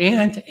buy their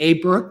aunt a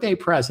birthday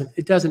present.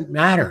 It doesn't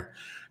matter.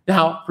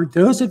 Now, for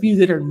those of you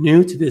that are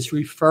new to this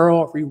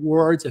referral,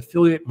 rewards,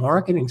 affiliate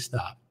marketing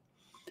stuff,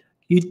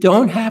 you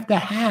don't have to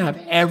have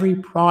every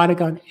product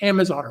on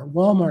Amazon or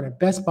Walmart or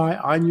Best Buy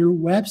on your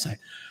website.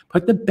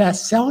 Put the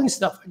best-selling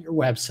stuff on your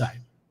website.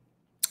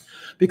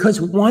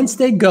 Because once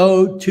they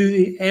go to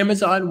the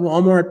Amazon,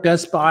 Walmart,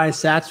 Best Buy,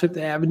 Saks Fifth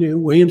Avenue,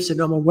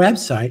 Williams-Sonoma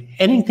website,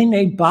 anything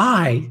they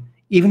buy,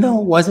 even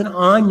though it wasn't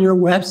on your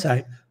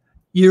website,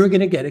 you're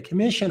going to get a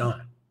commission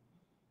on.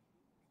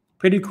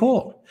 Pretty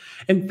cool.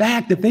 In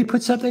fact, if they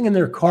put something in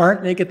their cart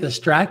and they get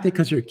distracted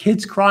because their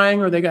kid's crying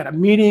or they got a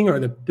meeting or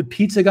the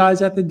pizza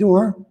guy's at the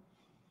door,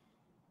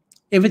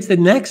 if it's the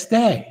next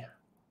day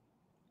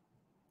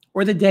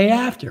or the day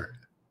after,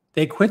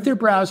 they quit their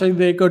browser,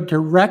 they go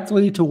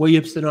directly to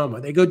Williams-Sonoma.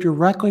 They go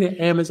directly to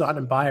Amazon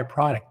and buy a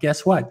product.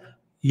 Guess what?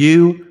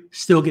 You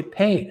still get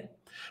paid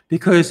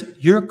because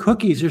your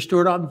cookies are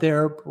stored on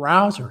their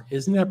browser.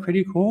 Isn't that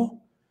pretty cool?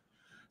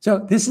 So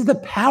this is the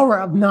power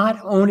of not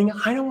owning.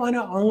 I don't want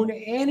to own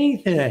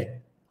anything.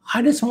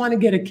 I just want to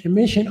get a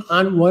commission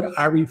on what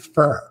I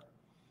refer.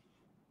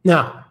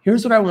 Now,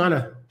 here's what I want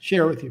to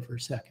share with you for a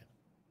second.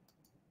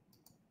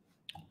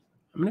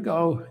 I'm going to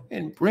go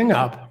and bring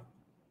up,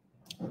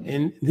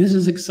 and this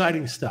is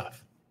exciting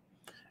stuff.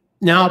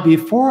 Now,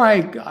 before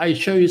I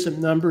show you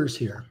some numbers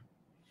here,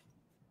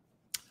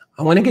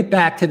 I want to get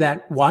back to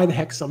that, why the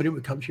heck somebody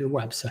would come to your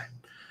website.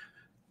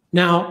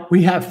 Now,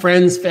 we have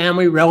friends,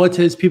 family,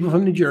 relatives, people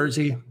from New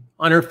Jersey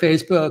on our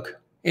Facebook,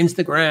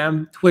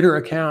 Instagram, Twitter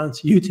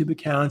accounts, YouTube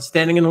accounts,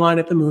 standing in line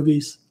at the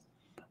movies.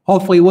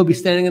 Hopefully, we'll be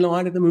standing in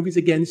line at the movies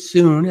again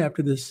soon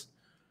after this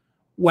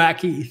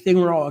wacky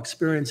thing we're all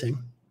experiencing.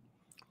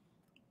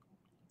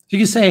 So you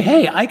can say,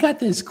 hey, I got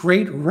this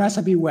great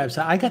recipe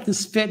website. I got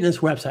this fitness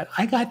website.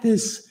 I got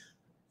this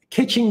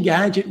kitchen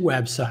gadget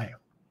website.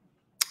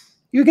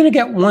 You're going to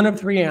get one of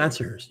three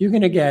answers. You're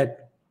going to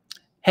get,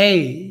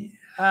 hey,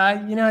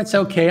 it's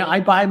okay. I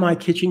buy my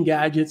kitchen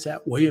gadgets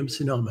at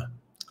Williams-Sonoma.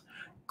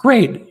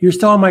 Great. You're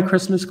still on my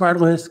Christmas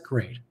card list?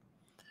 Great.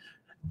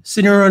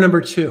 Scenario number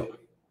 2.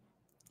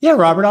 Yeah,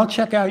 Robert, I'll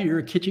check out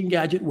your kitchen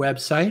gadget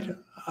website.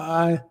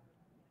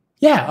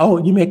 Yeah,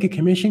 oh, you make a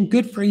commission?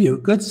 Good for you.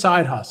 Good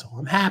side hustle.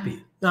 I'm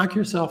happy. Knock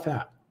yourself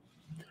out.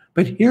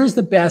 But here's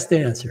the best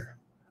answer.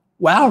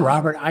 Wow,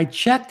 Robert, I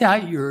checked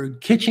out your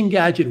kitchen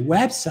gadget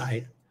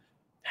website.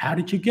 How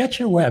did you get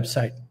your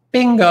website?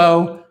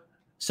 Bingo.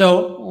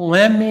 So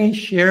let me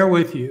share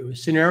with you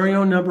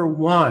scenario number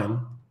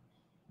 1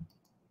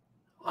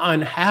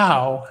 on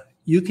how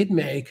you could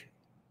make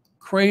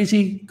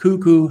crazy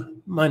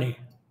cuckoo money.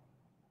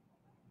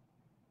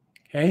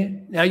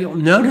 Okay, now you'll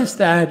notice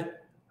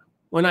that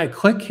when I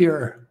click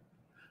here,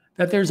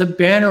 that there's a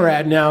banner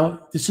ad.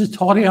 Now, this is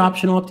totally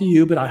optional, up to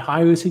you, but I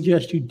highly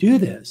suggest you do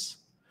this.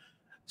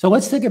 So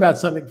let's think about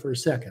something for a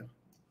second.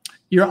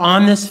 You're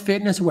on this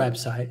fitness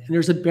website, and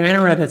there's a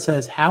banner ad that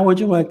says, how would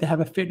you like to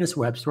have a fitness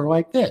web store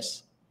like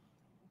this?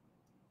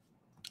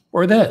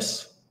 Or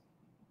this?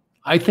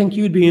 I think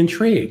you'd be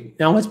intrigued.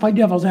 Now, let's play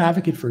devil's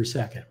advocate for a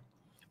second.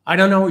 I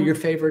don't know what your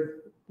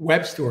favorite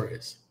web store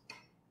is.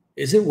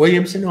 Is it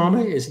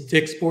Williams-Sonoma? Is it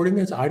Dick's Sporting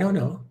Goods? I don't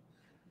know.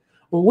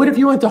 Well, what if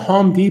you went to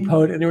Home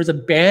Depot and there was a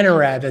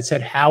banner ad that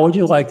said, how would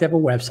you like to have a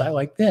website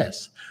like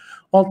this?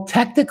 Well,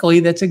 technically,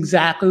 that's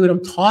exactly what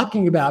I'm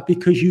talking about,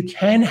 because you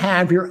can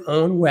have your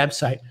own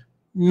website.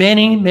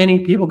 Many,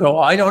 many people go,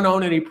 I don't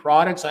own any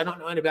products. I don't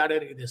know about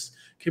any of this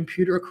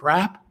computer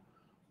crap.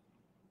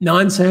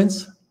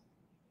 Nonsense.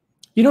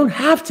 You don't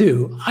have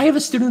to. I have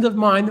a student of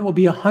mine that will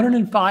be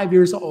 105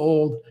 years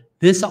old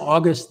this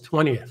August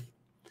 20th,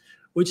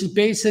 which is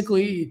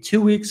basically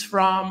 2 weeks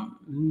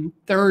from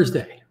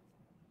Thursday.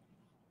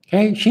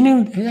 Okay, she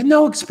had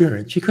no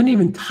experience. She couldn't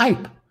even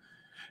type.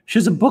 She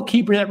was a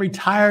bookkeeper that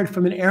retired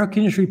from an air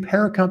conditioner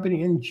repair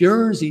company in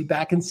Jersey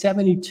back in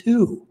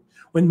 '72,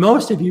 when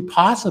most of you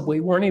possibly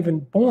weren't even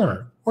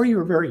born, or you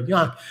were very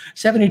young.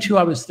 '72,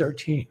 I was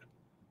 13.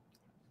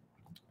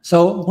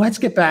 So let's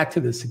get back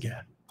to this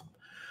again.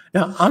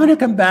 Now, I'm going to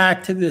come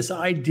back to this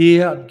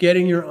idea of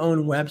getting your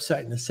own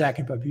website in a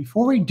second, but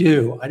before we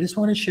do, I just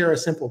want to share a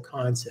simple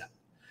concept.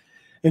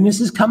 And this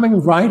is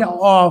coming right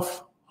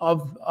off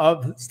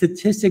of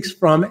statistics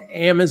from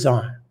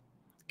Amazon.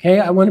 Okay,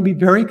 I want to be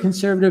very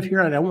conservative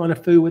here. I don't want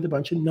to fill you with a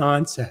bunch of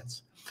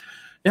nonsense.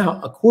 Now,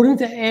 according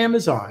to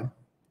Amazon,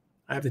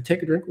 I have to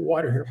take a drink of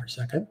water here for a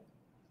second.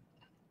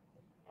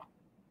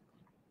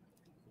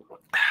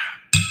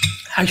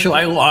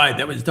 Actually, I lied.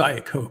 That was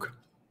Diet Coke.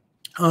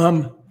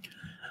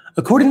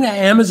 According to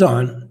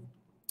Amazon,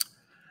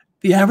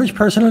 the average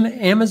person on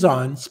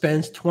Amazon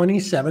spends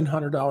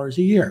 $2,700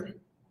 a year.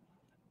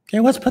 Okay,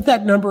 let's put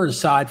that number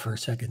aside for a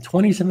second,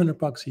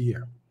 $2,700 a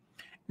year.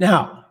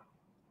 Now,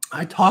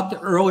 I talked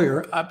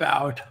earlier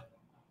about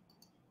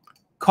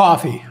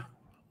coffee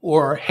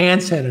or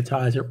hand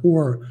sanitizer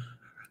or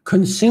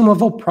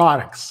consumable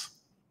products,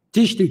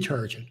 dish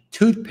detergent,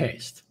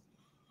 toothpaste.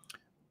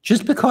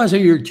 Just because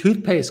you're your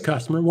toothpaste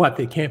customer, what,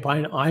 they can't buy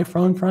an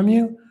iPhone from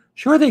you?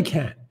 Sure they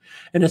can.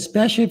 And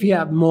especially if you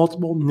have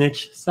multiple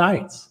niche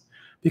sites,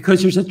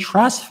 because there's a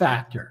trust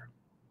factor.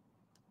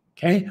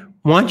 Okay,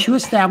 once you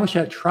establish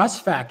that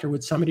trust factor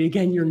with somebody,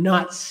 again, you're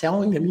not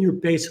selling them. You're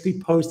basically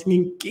posting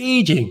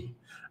engaging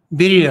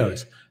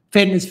videos,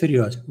 fitness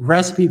videos,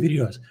 recipe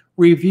videos,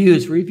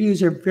 reviews.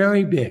 Reviews are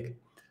very big.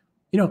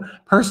 You know,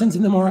 person's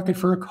in the market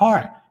for a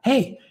car.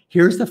 Hey,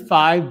 here's the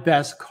 5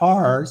 best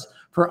cars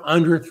for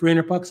under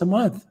 $300 a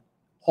month.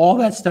 All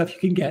that stuff you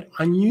can get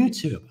on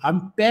YouTube.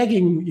 I'm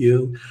begging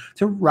you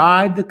to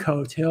ride the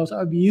coattails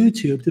of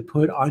YouTube to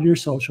put on your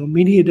social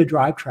media to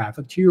drive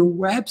traffic to your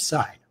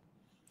website.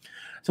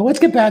 So let's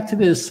get back to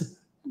this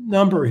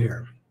number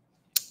here.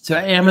 So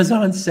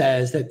Amazon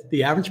says that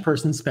the average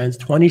person spends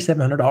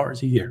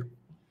 $2,700 a year.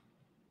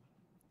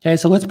 Okay,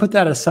 so let's put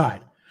that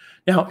aside.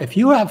 Now, if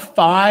you have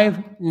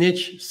 5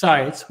 niche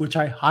sites, which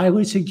I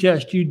highly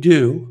suggest you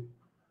do,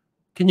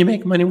 can you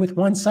make money with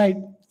one site?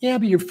 Yeah,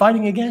 but you're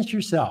fighting against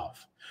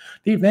yourself.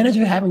 The advantage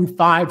of having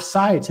 5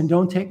 sites, and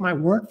don't take my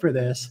word for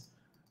this,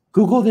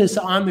 Google this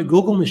on the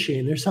Google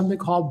machine. There's something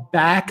called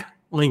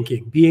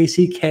backlinking,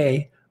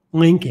 B-A-C-K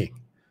linking.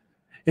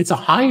 It's a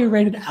higher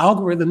rated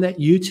algorithm that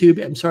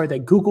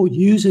that Google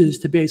uses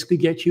to basically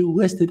get you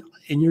listed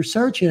in your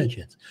search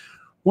engines.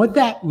 What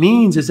that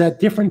means is that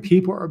different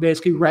people are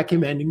basically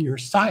recommending your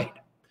site.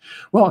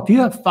 Well, if you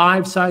have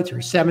 5 sites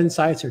or 7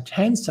 sites or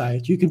 10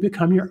 sites, you can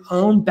become your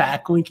own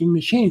backlinking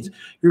machines.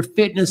 Your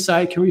fitness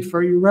site can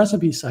refer your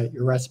recipe site.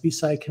 Your recipe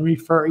site can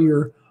refer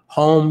your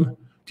home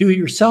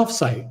do-it-yourself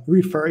site,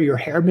 refer your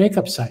hair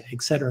makeup site,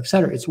 et cetera, et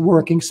cetera. It's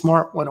working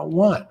smart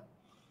 101.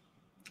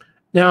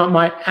 Now,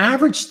 my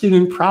average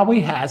student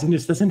probably has, and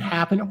this doesn't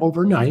happen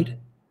overnight,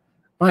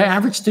 my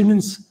average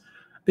student's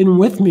been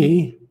with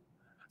me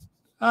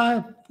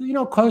close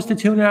to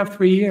 2.5,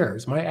 3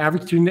 years. My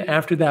average student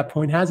after that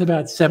point has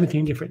about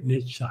 17 different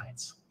niche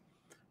sites.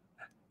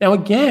 Now,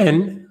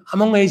 again,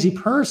 I'm a lazy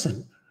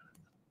person.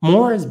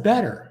 More is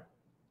better,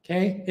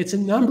 okay? It's a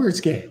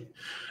numbers game.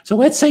 So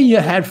let's say you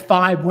had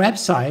 5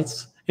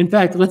 websites. In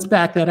fact, let's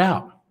back that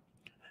out.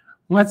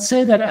 Let's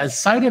say that a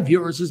site of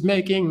yours is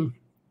making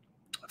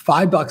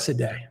 $5 a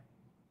day.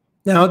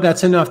 Now,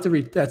 that's not enough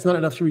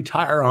to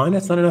retire on.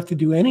 That's not enough to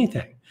do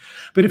anything.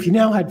 But if you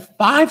now had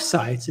 5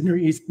 sites and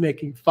you're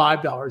making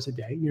 $5 a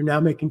day, you're now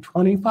making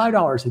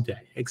 $25 a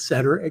day, et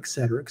cetera, et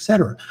cetera, et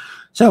cetera.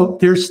 So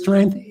there's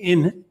strength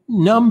in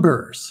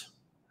numbers.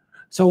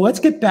 So let's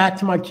get back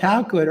to my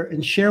calculator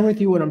and share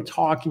with you what I'm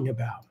talking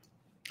about.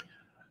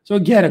 So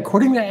again,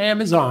 according to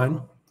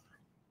Amazon,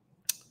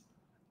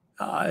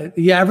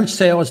 the average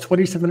sale is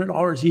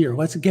 $2,700 a year.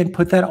 Let's again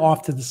put that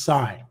off to the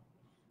side.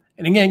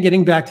 And again,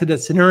 getting back to that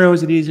scenario,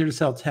 is it easier to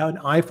sell 10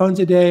 iPhones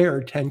a day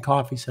or 10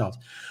 coffee sales?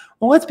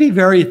 Well, let's be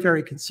very,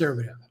 very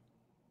conservative.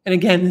 And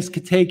again, this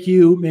could take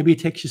you, maybe it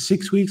takes you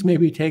 6 weeks,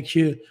 maybe it takes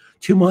you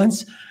 2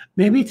 months,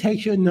 maybe it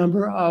takes you a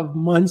number of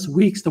months,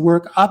 weeks to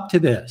work up to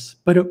this,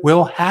 but it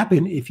will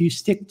happen if you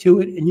stick to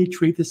it and you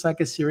treat this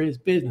like a serious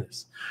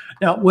business.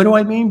 Now, what do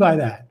I mean by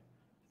that?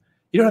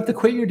 You don't have to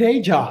quit your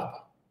day job.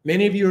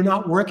 Many of you are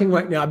not working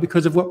right now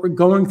because of what we're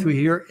going through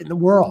here in the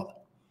world.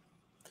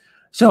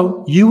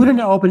 So you wouldn't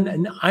open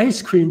an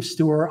ice cream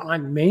store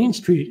on Main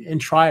Street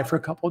and try it for a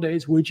couple of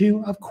days, would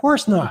you? Of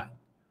course not.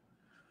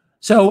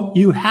 So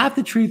you have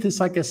to treat this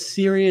like a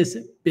serious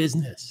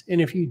business. And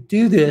if you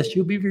do this,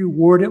 you'll be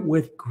rewarded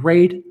with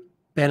great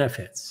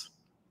benefits.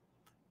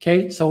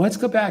 Okay, so let's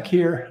go back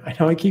here. I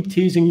know I keep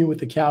teasing you with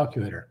the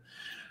calculator.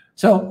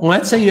 So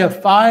let's say you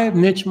have 5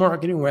 niche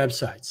marketing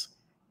websites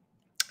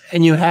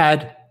and you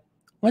had,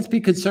 let's be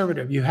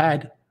conservative, you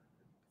had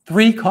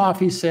 3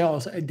 coffee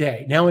sales a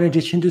day. Now, in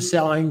addition to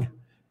selling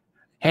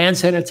hand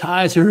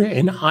sanitizer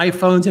and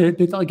iPhones,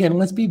 and again,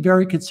 let's be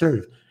very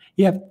conservative.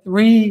 You have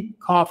 3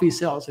 coffee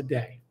sales a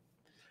day,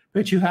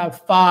 but you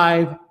have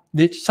 5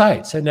 niche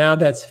sites. And now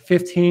that's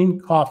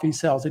 15 coffee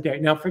sales a day.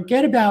 Now,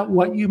 forget about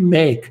what you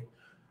make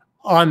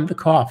on the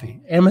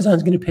coffee.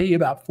 Amazon's going to pay you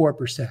about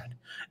 4%.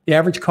 The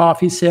average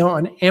coffee sale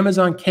on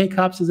Amazon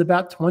K-Cups is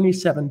about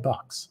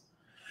 $27.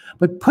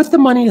 But put the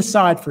money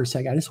aside for a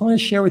second. I just want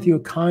to share with you a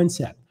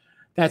concept.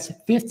 That's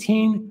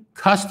 15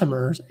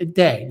 customers a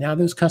day. Now,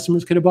 those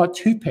customers could have bought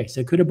toothpaste.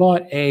 They could have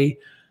bought an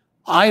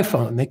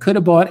iPhone. They could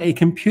have bought a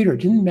computer.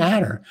 It didn't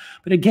matter.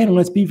 But again,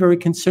 let's be very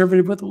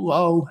conservative with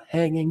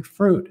low-hanging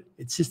fruit.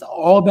 It's just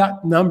all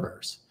about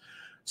numbers.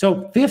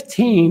 So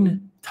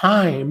 15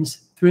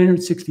 times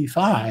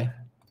 365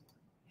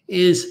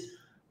 is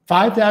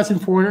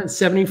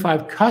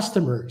 5,475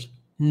 customers,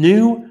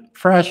 new,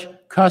 fresh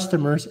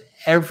customers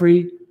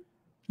every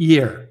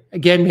year.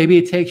 Again, maybe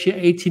it takes you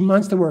 18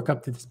 months to work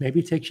up to this. Maybe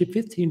it takes you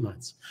 15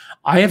 months.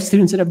 I have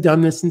students that have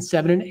done this in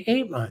 7 and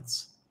 8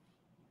 months.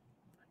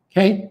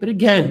 Okay, but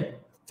again,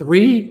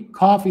 3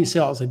 coffee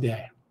sales a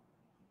day.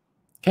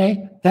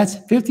 Okay, that's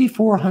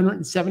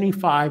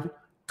 5,475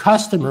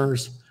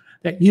 customers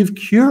that you've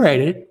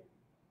curated,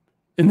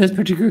 in this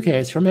particular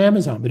case, from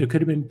Amazon, but it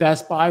could have been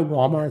Best Buy,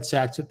 Walmart,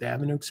 Saks Fifth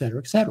Avenue, et cetera,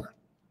 et cetera.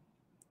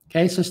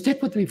 Okay, so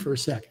stick with me for a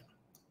second.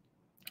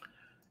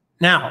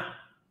 Now,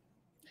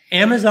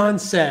 Amazon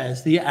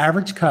says the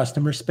average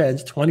customer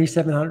spends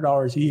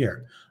 $2,700 a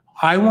year.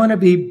 I want to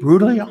be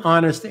brutally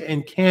honest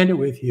and candid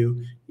with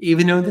you,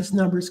 even though this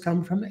number's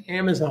come from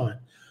Amazon.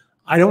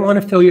 I don't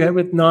want to fill your head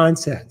with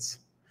nonsense.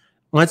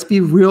 Let's be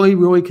really,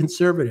 really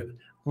conservative.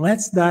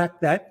 Let's knock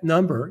that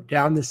number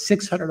down to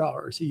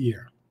 $600 a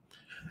year.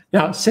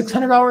 Now,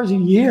 $600 a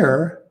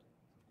year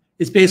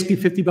is basically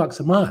 $50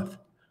 a month.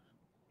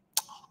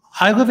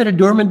 I live in a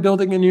dormant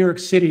building in New York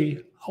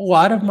City. A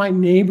lot of my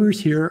neighbors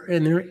here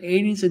in their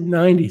 80s and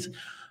 90s.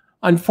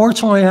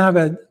 Unfortunately, I have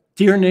a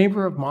dear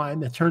neighbor of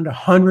mine that turned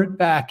 100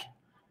 back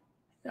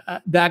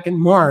in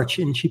March,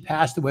 and she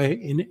passed away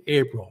in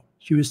April.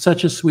 She was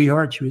such a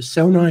sweetheart. She was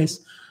so nice,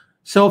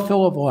 so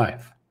full of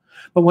life.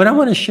 But what I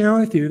want to share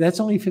with you, that's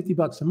only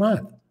 $50 a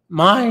month.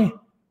 My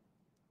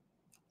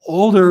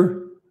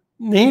older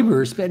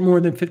neighbors spend more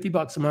than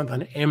 $50 a month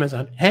on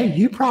Amazon. Hey,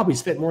 you probably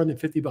spend more than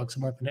 $50 a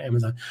month on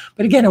Amazon.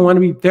 But again, I want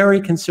to be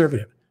very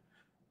conservative.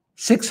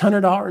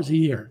 $600 a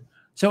year.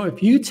 So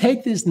if you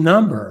take this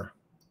number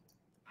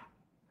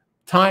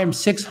times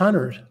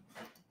 600,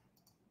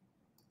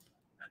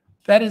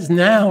 that is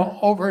now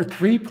over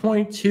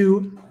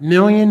 $3.2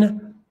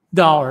 million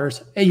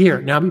a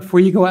year. Now, before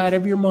you go out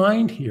of your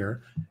mind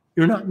here,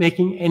 you're not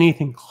making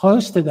anything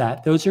close to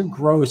that. Those are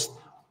gross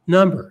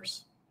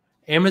numbers.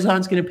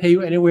 Amazon's going to pay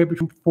you anywhere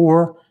between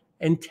 $4,000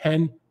 and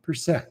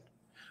 5%.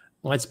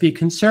 Let's be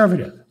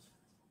conservative.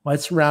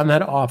 Let's round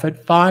that off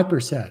at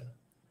 5%.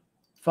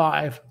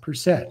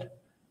 5%.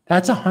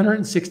 That's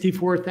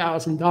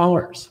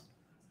 $164,000.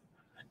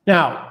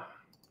 Now,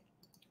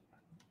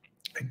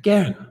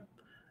 again,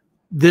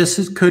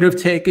 this could have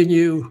taken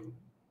you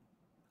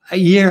a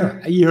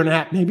year and a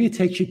half. Maybe it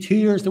takes you 2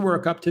 years to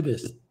work up to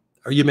this.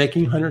 Are you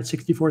making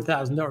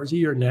 $164,000 a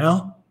year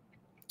now?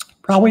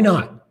 Probably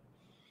not.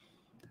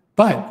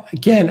 But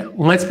again,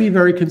 let's be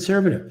very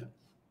conservative.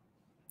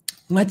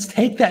 Let's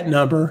take that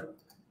number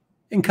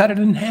and cut it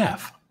in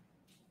half.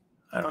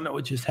 I don't know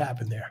what just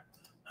happened there.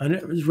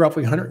 It was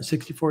roughly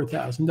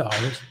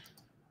 $164,000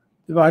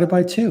 divided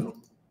by 2.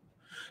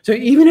 So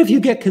even if you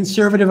get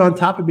conservative on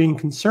top of being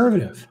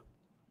conservative,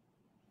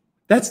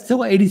 that's still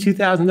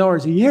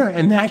 $82,000 a year.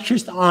 And that's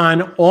just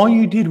on all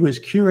you did was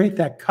curate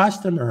that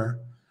customer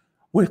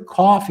with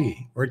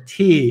coffee or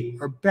tea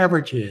or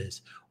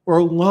beverages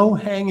or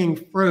low-hanging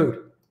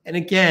fruit. And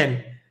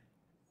again,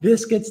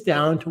 this gets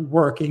down to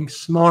working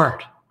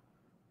smart.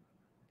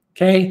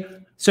 Okay?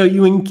 So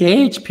you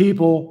engage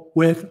people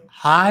with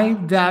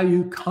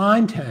high-value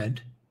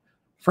content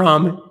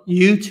from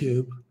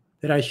YouTube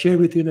that I shared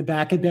with you in the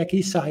back of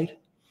Becky's site.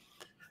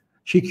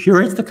 She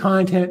curates the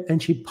content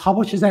and she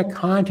publishes that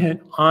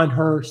content on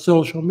her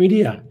social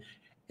media.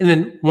 And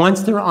then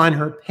once they're on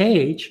her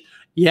page,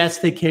 yes,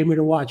 they came here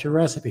to watch a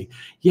recipe.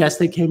 Yes,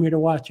 they came here to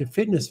watch a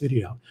fitness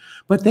video.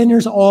 But then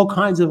there's all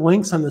kinds of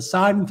links on the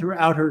side and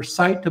throughout her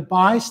site to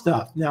buy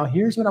stuff. Now,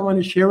 here's what I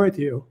want to share with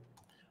you.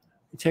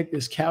 Take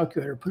this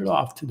calculator, put it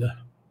off to the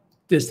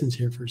distance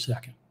here for a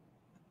second.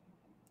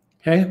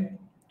 Okay?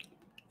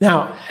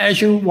 Now,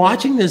 as you're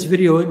watching this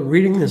video and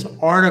reading this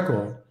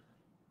article,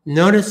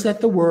 notice that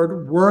the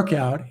word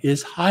workout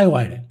is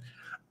highlighted.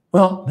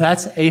 Well,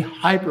 that's a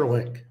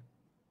hyperlink.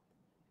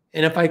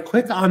 And if I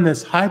click on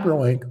this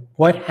hyperlink,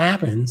 what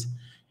happens?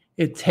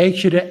 It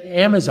takes you to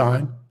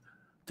Amazon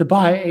to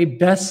buy a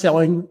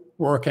best-selling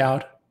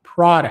workout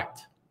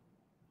product.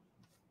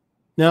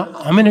 Now,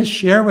 I'm going to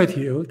share with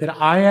you that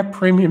I have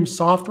premium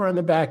software on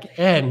the back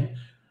end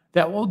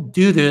that will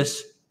do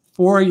this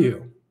for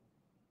you.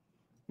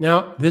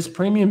 Now, this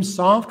premium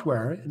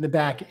software in the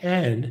back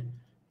end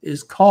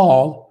is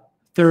called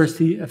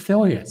Thirsty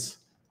Affiliates.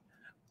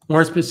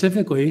 More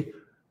specifically,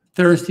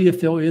 Thirsty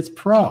Affiliates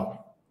Pro.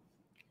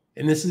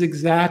 And this is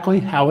exactly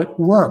how it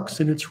works.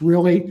 And it's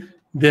really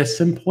this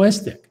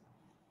simplistic.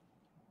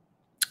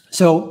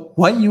 So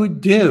what you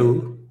would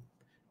do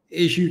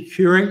is you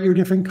curate your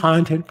different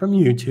content from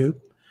YouTube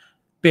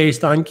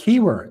based on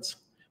keywords.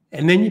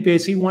 And then you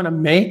basically want to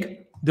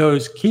make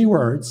those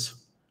keywords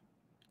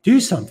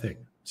do something.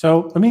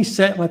 So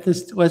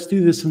let's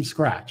do this from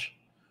scratch.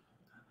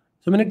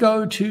 So I'm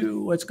going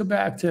to let's go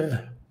back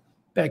to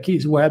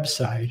Becky's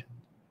website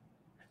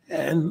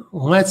and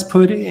let's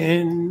put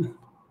in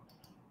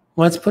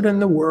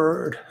the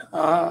word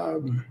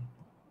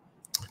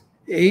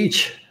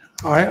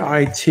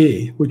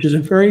HIIT, which is a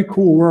very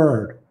cool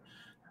word.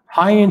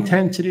 High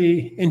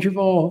intensity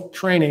interval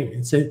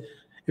training.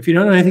 If you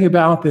don't know anything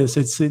about this,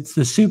 it's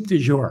the soup du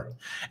jour.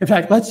 In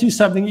fact, let's do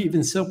something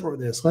even simpler with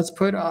this. Let's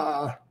put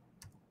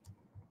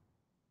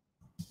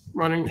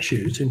running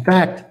shoes. In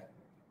fact,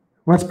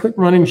 let's put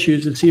running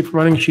shoes and see if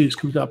running shoes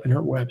comes up in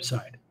her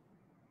website.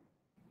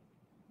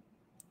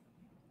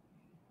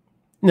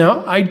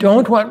 Now, I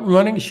don't want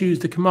running shoes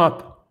to come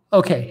up.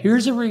 Okay,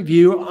 here's a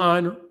review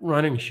on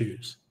running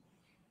shoes.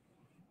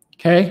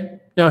 Okay,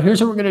 now here's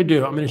what we're going to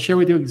do. I'm going to share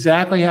with you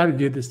exactly how to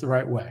do this the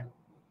right way.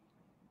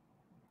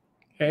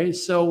 Okay,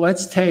 so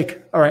let's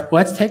take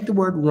the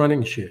word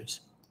running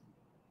shoes.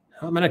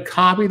 I'm going to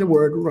copy the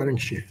word running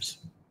shoes.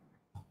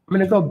 I'm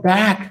going to go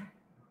back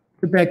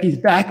to Becky's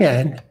back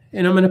end,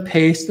 and I'm going to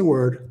paste the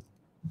word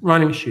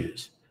running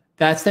shoes.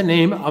 That's the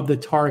name of the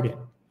target.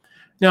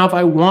 Now, if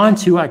I want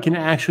to, I can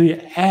actually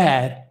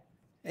add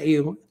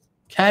a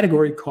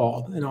category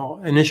called, and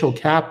I'll initial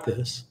cap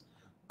this,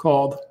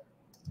 called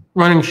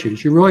running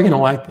shoes. You're really going to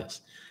like this.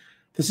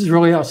 This is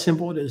really how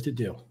simple it is to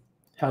do.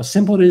 How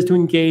simple it is to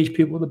engage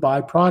people to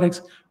buy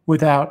products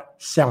without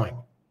selling.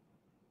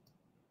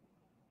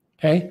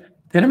 Okay?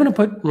 Then I'm going to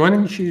put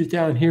running shoes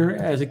down here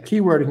as a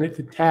keyword and hit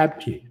the tab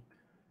key.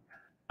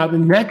 Now, the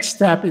next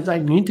step is I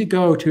need to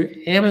go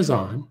to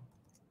Amazon.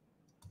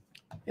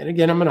 And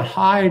again, I'm going to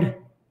hide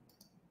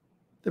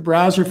the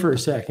browser for a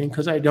second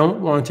because I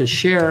don't want to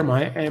share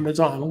my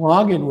Amazon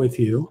login with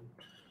you.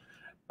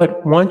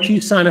 But once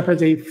you sign up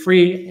as a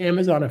free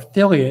Amazon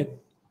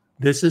affiliate,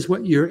 this is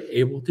what you're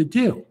able to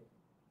do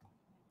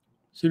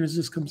as soon as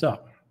this comes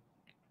up.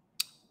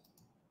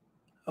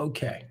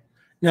 Okay.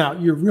 Now,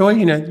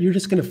 you're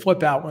just going to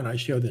flip out when I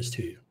show this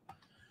to you.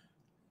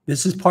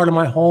 This is part of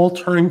my whole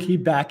turnkey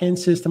backend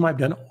system. I've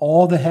done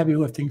all the heavy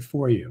lifting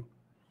for you.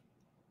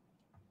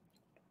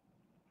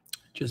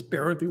 Just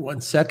bear with me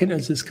 1 second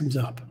as this comes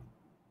up.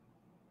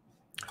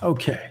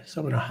 Okay,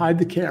 so I'm going to hide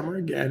the camera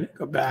again,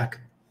 go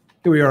back.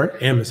 Here we are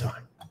at Amazon.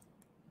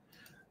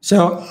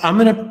 So I'm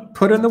going to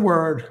put in the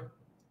word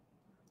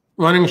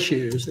running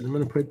shoes, and I'm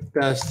going to put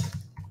best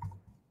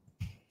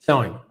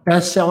selling.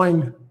 Best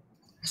selling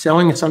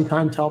Selling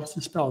sometimes helps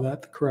to spell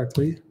that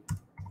correctly.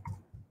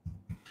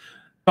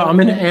 I'm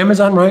in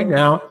Amazon right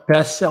now,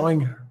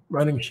 best-selling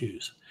running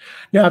shoes.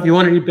 Now, if you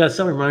want to do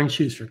best-selling running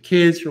shoes for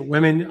kids, for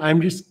women,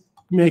 I'm just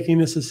making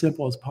this as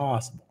simple as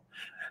possible.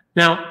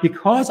 Now,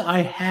 because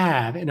I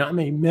have, and I'm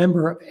a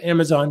member of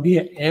Amazon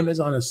via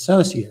Amazon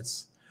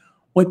Associates,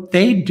 what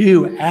they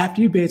do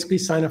after you basically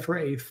sign up for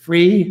a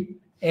free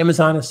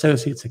Amazon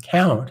Associates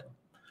account,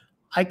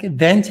 I could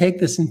then take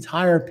this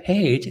entire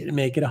page and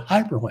make it a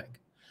hyperlink.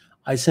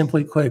 I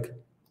simply click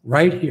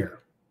right here.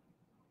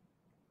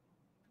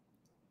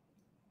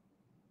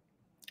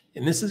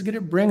 And this is going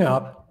to bring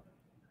up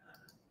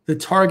the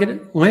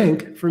target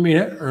link for me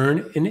to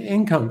earn an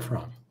income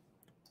from.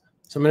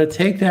 So I'm going to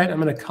take that,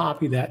 I'm going to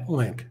copy that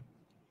link.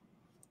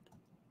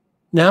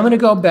 Now I'm going to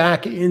go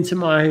back into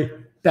my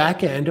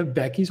back end of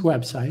Becky's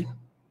website.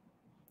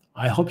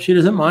 I hope she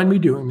doesn't mind me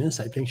doing this.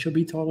 I think she'll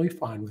be totally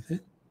fine with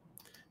it.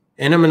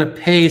 And I'm going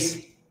to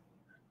paste,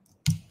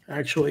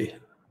 actually,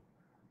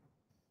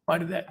 why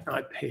did that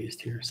not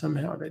paste here?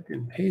 Somehow that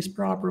didn't paste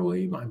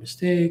properly, my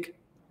mistake.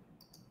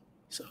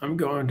 So I'm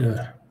going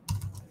to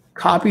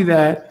copy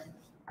that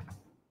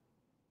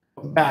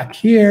back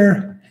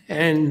here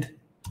and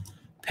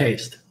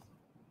paste.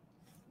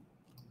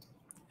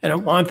 And I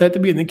want that to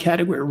be in the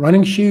category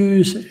running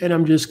shoes, and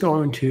I'm just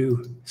going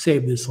to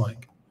save this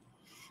link.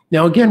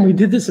 Now, again, we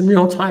did this in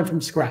real time from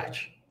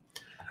scratch.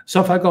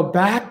 So if I go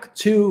back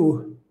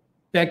to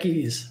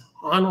Becky's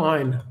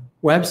online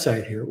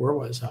website here, where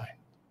was I?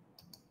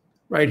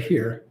 Right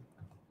here,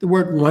 the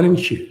word running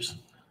shoes.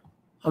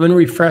 I'm going to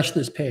refresh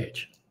this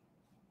page.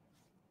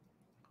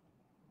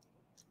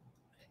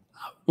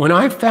 When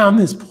I found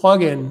this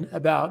plugin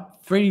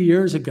about 3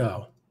 years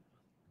ago,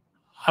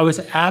 I was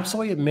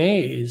absolutely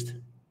amazed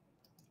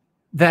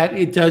that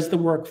it does the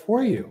work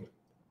for you.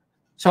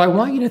 So I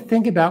want you to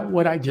think about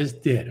what I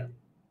just did.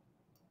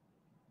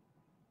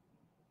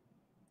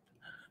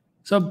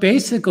 So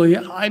basically,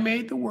 I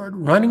made the word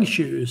running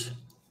shoes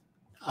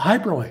a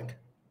hyperlink.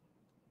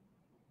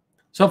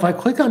 So if I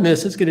click on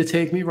this, it's going to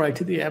take me right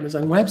to the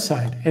Amazon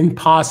website and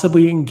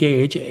possibly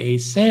engage a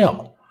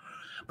sale.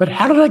 But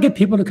how did I get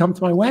people to come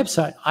to my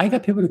website? I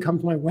got people to come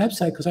to my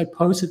website because I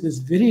posted this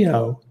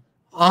video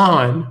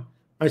on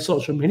my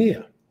social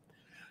media.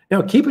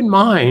 Now, keep in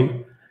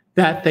mind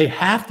that they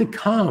have to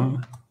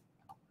come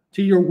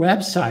to your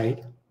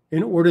website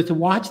in order to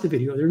watch the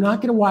video. They're not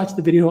going to watch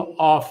the video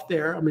off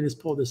there. Let me just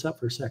pull this up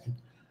for a second.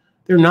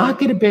 They're not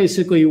going to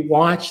basically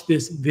watch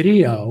this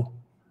video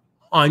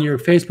on your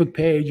Facebook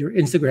page, your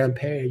Instagram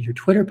page, your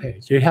Twitter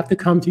page. They have to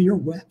come to your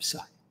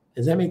website.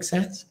 Does that make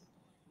sense?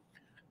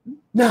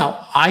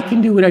 Now, I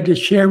can do what I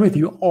just shared with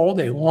you all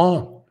day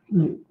long.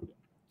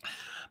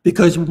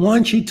 Because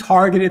once you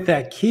targeted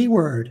that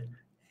keyword,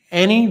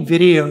 any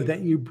video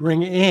that you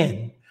bring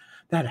in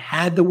that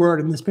had the word,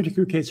 in this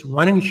particular case,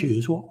 running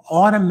shoes, will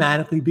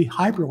automatically be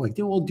hyperlinked.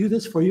 It will do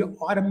this for you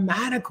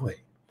automatically.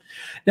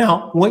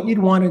 Now, what you'd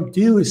want to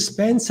do is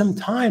spend some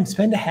time,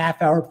 spend a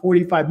half hour,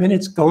 45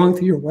 minutes going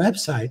through your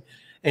website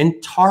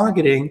and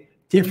targeting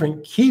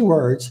different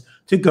keywords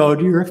to go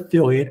to your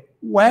affiliate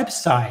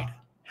website.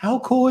 How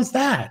cool is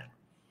that?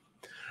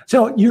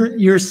 So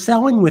you're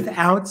selling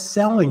without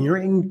selling. You're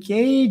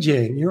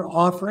engaging. You're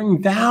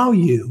offering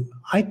value.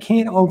 I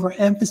can't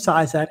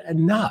overemphasize that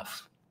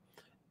enough.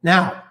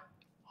 Now,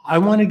 I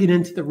want to get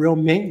into the real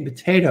meat and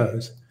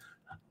potatoes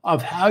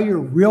of how you're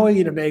really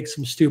going to make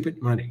some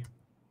stupid money.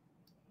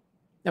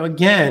 Now,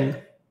 again,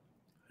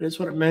 I just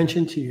want to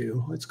mention to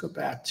you, let's go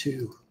back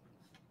to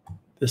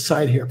the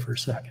site here for a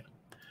second.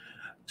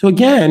 So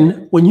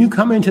again, when you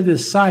come into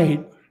this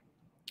site,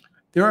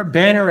 there are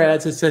banner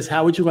ads that says,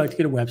 how would you like to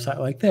get a website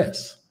like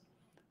this?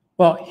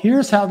 Well,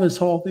 here's how this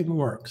whole thing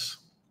works.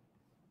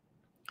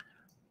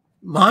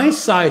 My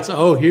sites,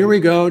 oh, here we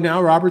go.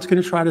 Now Robert's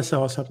going to try to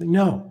sell us something.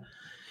 No,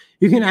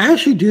 you can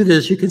actually do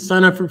this. You can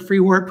sign up for free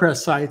WordPress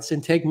sites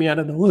and take me out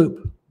of the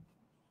loop.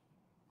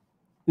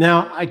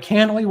 Now, I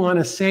candidly want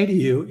to say to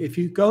you, if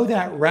you go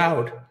that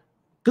route,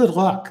 good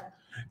luck,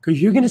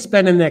 because you're going to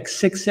spend the next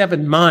 6,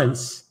 7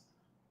 months.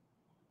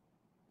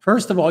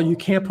 First of all, you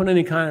can't put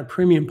any kind of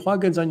premium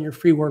plugins on your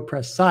free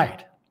WordPress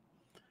site.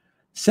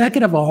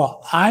 Second of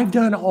all, I've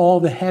done all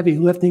the heavy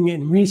lifting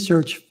and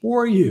research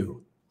for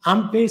you.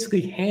 I'm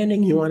basically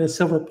handing you on a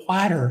silver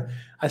platter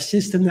a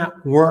system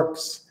that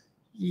works.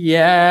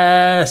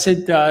 Yes,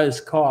 it does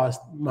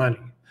cost money.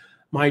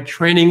 My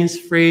training is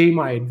free.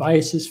 My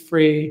advice is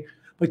free.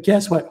 But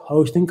guess what?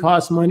 Hosting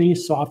costs money.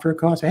 Software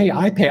costs. Hey,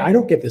 I pay. I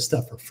don't get this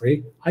stuff for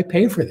free. I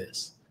pay for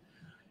this.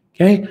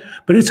 Okay?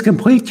 But it's a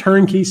complete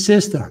turnkey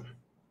system.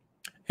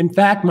 In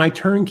fact, my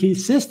turnkey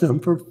system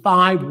for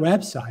 5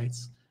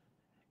 websites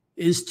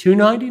is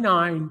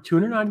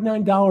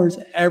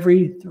 $299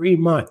 every 3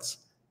 months.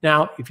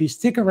 Now, if you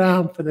stick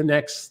around for the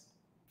next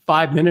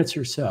 5 minutes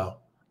or so,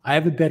 I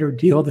have a better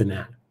deal than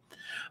that.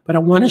 But I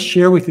want to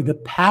share with you the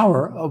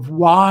power of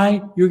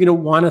why you're going to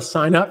want to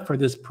sign up for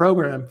this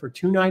program for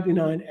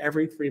 $299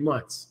 every 3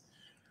 months.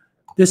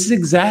 This is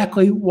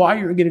exactly why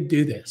you're going to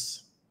do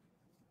this.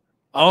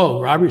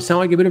 Oh, Robert, you sound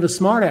like a bit of a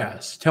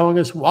smartass telling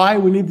us why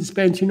we need to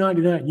spend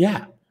 $2.99. Yeah,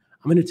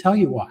 I'm going to tell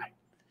you why.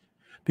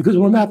 Because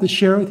what I'm about to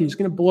share with you is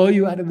going to blow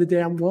you out of the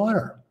damn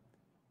water.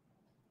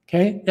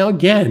 Okay? Now,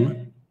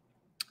 again,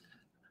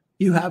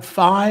 you have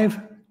 5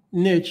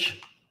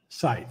 niche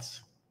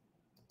sites,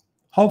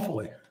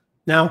 hopefully.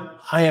 Now,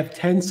 I have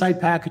 10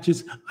 site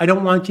packages. I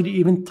don't want you to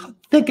even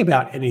think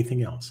about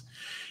anything else.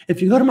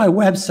 If you go to my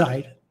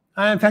website,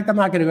 in fact, I'm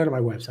not going to go to my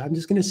website. I'm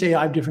just going to say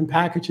I have different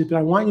packages, but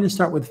I want you to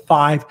start with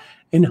 5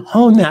 and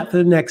hone that for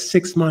the next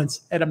 6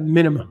 months at a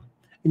minimum,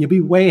 and you'll be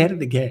way ahead of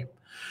the game.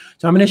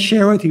 So I'm going to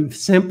share with you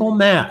simple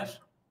math,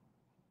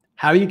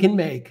 how you can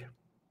make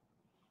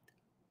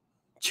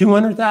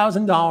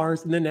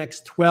 $200,000 in the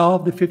next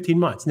 12 to 15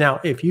 months. Now,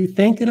 if you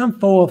think that I'm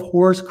full of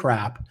horse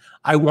crap,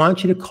 I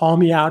want you to call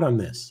me out on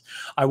this.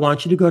 I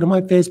want you to go to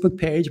my Facebook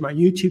page, my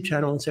YouTube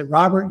channel, and say,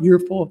 Robert, you're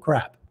full of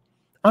crap.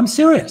 I'm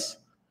serious.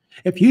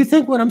 If you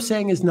think what I'm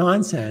saying is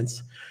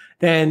nonsense,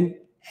 then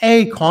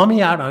A, call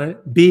me out on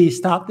it. B,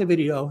 stop the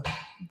video.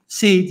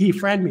 C,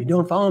 defriend me.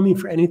 Don't follow me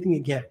for anything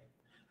again.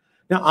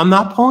 Now, I'm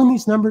not pulling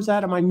these numbers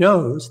out of my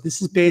nose.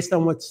 This is based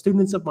on what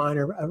students of mine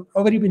have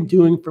already been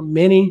doing for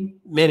many,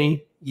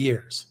 many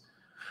years.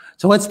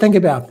 So let's think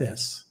about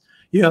this.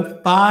 You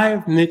have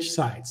 5 niche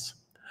sites.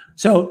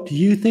 So do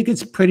you think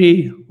it's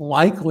pretty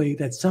likely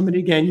that somebody,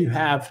 again, you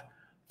have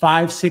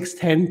 5, 6,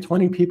 10,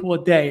 20 people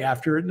a day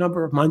after a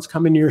number of months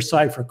coming to your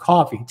site for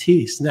coffee,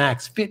 tea,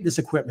 snacks, fitness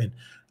equipment,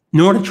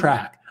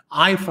 NordTrack,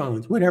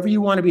 iPhones, whatever you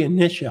want to be a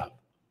niche of.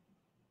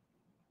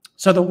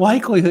 So the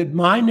likelihood,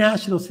 my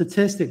national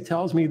statistic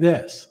tells me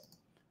this.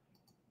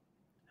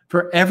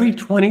 For every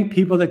 20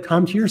 people that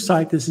come to your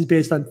site, this is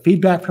based on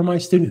feedback from my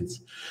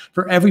students.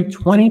 For every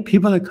 20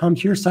 people that come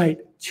to your site,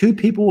 2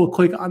 people will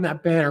click on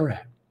that banner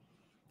ad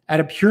out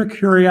of pure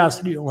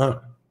curiosity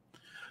alone.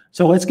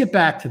 So let's get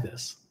back to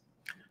this.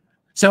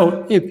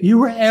 So if you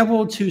were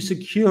able to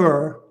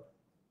secure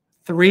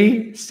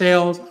 3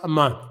 sales a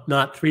month,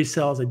 not 3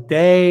 sales a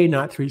day,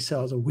 not 3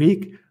 sales a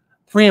week,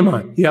 3 a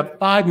month, you have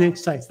 5 niche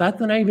sites. That's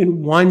not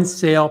even 1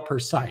 sale per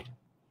site.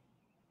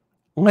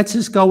 Let's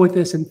just go with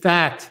this. In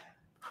fact,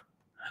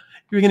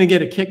 you're going to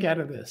get a kick out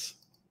of this.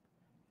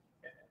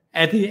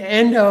 At the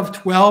end of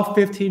 12,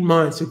 15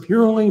 months, if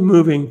you're only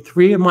moving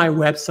 3 of my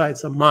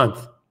websites a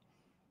month,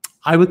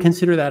 I would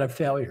consider that a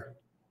failure.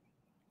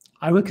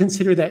 I would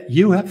consider that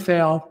you have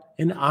failed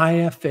and I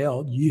have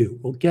failed you.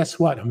 Well, guess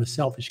what? I'm a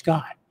selfish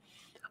guy.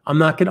 I'm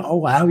not going to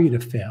allow you to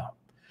fail.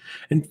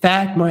 In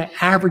fact, my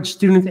average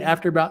student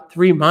after about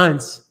 3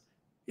 months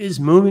is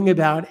moving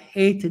about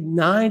 8 to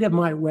 9 of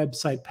my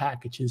website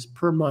packages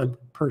per month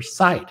per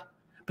site.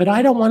 But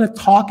I don't want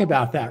to talk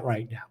about that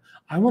right now.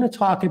 I want to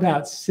talk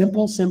about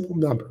simple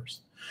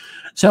numbers.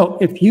 So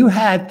if you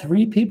had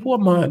 3 people a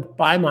month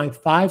buy my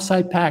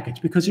 5-site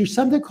package, because there's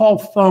something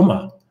called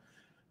FOMO,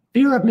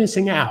 fear of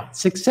missing out.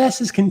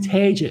 Success is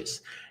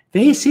contagious.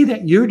 They see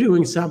that you're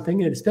doing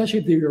something, and especially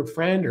if they're your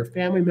friend or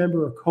family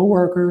member or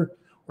coworker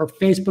or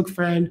Facebook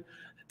friend,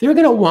 they're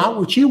going to want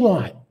what you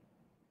want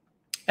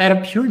out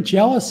of pure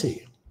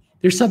jealousy.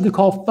 There's something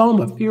called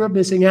FOMO, fear of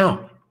missing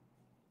out.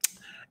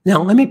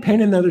 Now, let me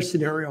paint another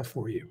scenario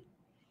for you.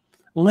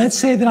 Let's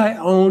say that I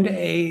owned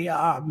a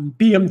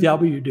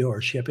BMW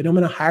dealership, and I'm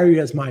going to hire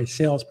you as my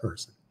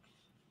salesperson.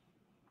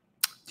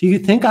 Do you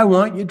think I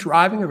want you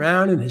driving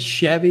around in a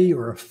Chevy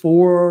or a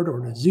Ford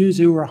or a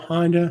Isuzu or a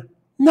Honda?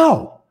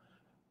 No.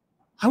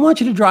 I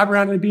want you to drive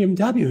around in a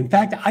BMW. In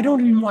fact, I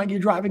don't even want you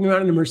driving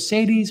around in a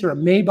Mercedes or a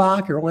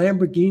Maybach or a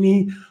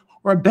Lamborghini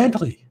or a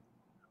Bentley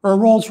or a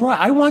Rolls Royce.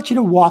 I want you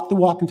to walk the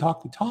walk and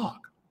talk the talk.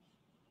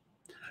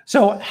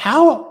 So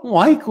how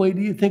likely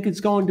do you think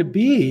it's going to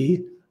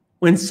be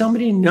when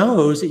somebody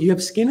knows that you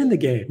have skin in the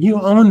game? You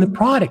own the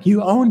product.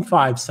 You own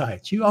 5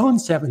 sites. You own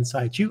 7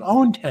 sites. You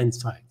own 10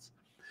 sites.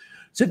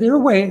 So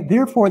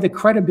therefore, the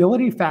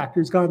credibility factor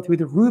has gone through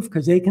the roof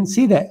because they can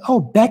see that, oh,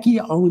 Becky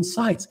owns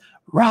sites.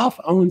 Ralph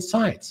owns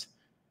sites.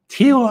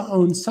 Tila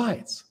owns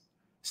sites.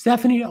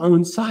 Stephanie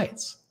owns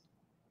sites.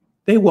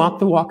 They walk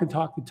the walk and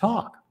talk the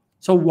talk.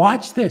 So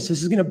watch this.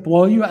 This is going to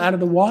blow you out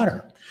of the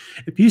water.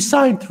 If you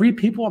sign 3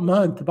 people a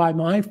month to buy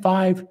my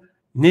 5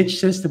 niche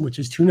system, which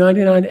is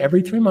 $2.99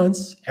 every 3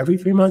 months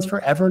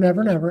forever and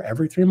ever and ever,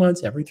 every 3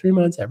 months,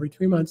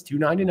 $2.99,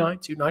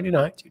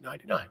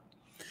 $2.99.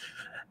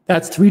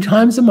 That's 3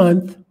 times a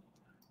month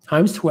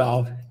times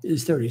 12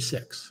 is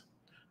 36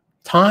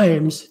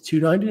 times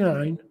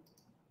 $2.99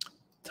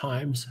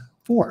 times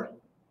 4.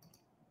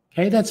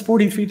 Okay, that's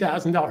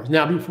 $43,000.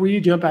 Now, before you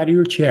jump out of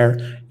your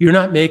chair, you're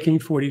not making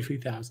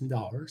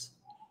 $43,000.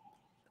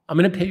 I'm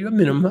going to pay you a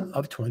minimum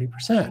of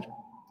 20%.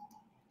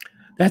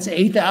 That's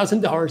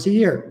 $8,000 a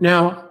year.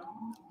 Now,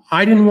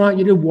 I didn't want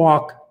you to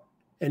walk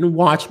and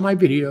watch my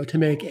video to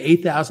make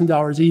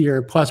 $8,000 a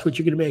year plus what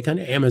you're going to make on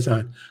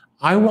Amazon.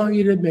 I want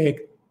you to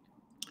make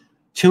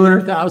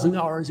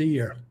 $200,000 a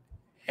year.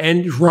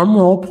 And drum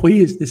roll,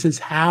 please, this is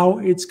how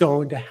it's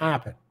going to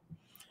happen.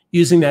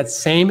 Using that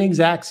same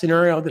exact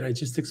scenario that I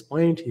just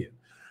explained to you.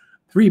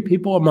 3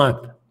 people a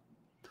month.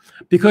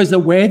 Because the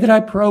way that I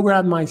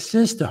program my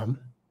system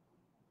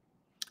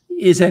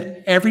is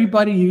that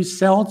everybody you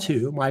sell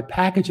to, my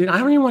package, and I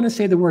don't even want to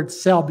say the word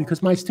sell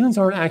because my students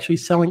aren't actually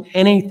selling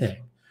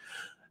anything.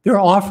 They're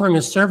offering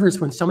a service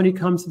when somebody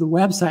comes to the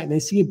website and they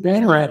see a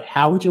banner ad,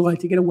 how would you like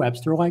to get a web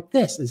store like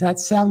this? Does that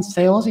sound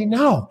salesy?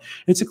 No,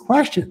 it's a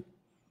question.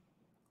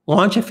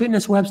 Launch a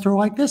fitness web store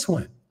like this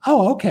one.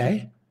 Oh,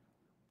 okay.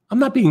 I'm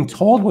not being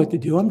told what to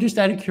do. I'm just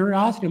out of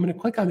curiosity. I'm going to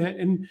click on that.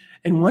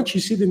 And once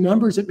you see the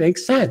numbers, it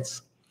makes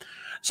sense.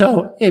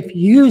 So if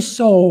you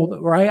sold,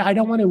 right, I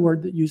don't want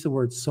to use the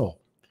word sold.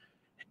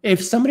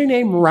 If somebody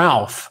named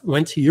Ralph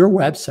went to your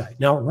website,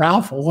 now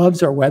Ralph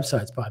loves our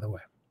websites, by the way.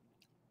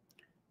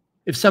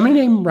 If somebody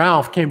named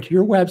Ralph came to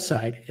your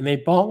website and they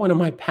bought one of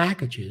my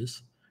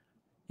packages,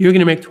 you're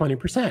going to make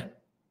 20%.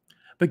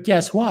 But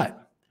guess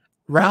what?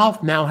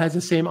 Ralph now has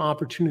the same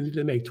opportunity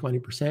to make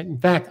 20%. In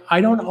fact,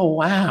 I don't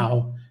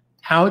allow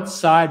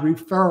outside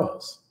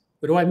referrals.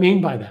 What do I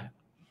mean by that?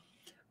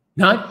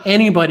 Not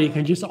anybody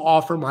can just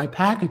offer my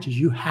packages.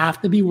 You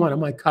have to be one of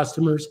my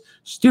customers'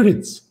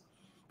 students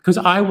because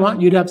I want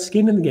you to have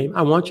skin in the game.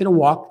 I want you to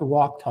walk the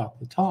walk, talk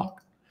the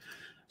talk.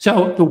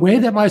 So the way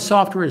that my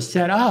software is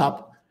set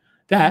up,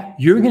 that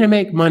you're going to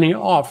make money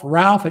off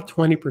Ralph at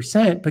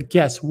 20%, but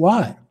guess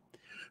what?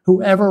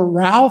 Whoever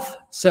Ralph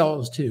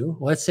sells to,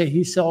 let's say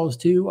he sells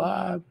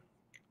to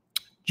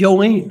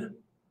Jolene.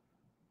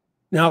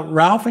 Now,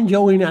 Ralph and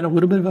Jolene had a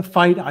little bit of a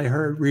fight, I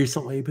heard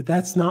recently, but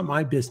that's not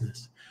my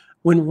business.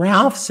 When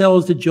Ralph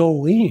sells to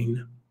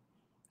Jolene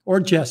or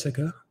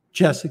Jessica,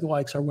 Jessica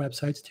likes our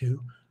websites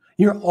too,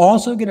 you're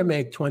also going to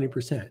make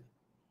 20%.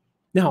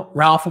 Now,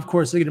 Ralph, of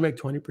course, is going to make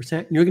 20%,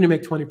 and you're going to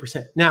make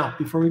 20%. Now,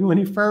 before we go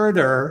any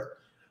further,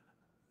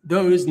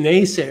 those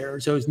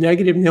naysayers, those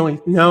negative,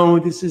 no,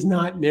 this is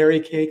not Mary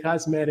Kay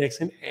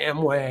Cosmetics and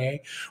Amway,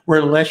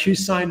 where unless you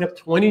signed up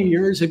 20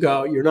 years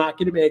ago, you're not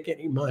going to make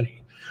any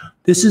money.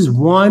 This is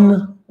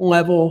one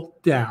level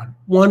down,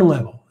 one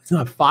level. It's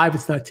not 5,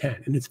 it's not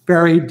 10. And it's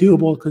very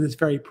doable because it's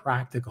very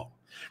practical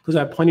because I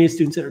have plenty of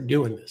students that are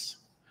doing this.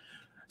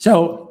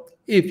 So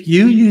if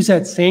you use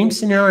that same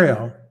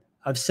scenario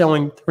of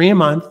selling 3 a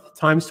month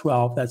times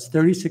 12, that's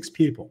 36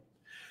 people.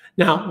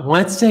 Now,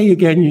 let's say,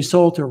 again, you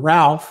sold to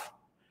Ralph,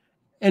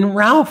 and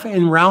Ralph,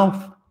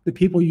 the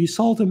people you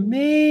sold to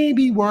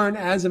maybe weren't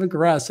as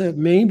aggressive.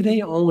 Maybe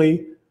they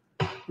only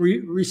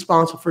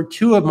responsible for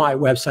 2 of my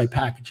website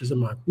packages a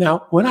month.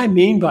 Now, what I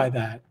mean by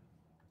that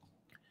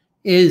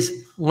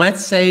is,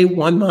 let's say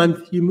 1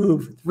 month you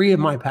move 3 of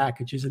my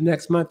packages, and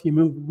next month you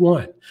move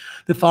 1.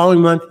 The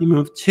following month you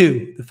move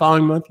 2. The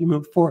following month you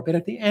move 4. But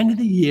at the end of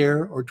the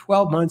year, or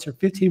 12 months or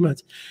 15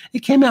 months, it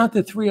came out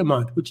to 3 a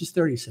month, which is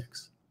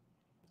 36.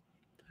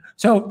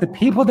 So the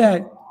people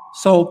that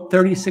sold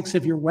 36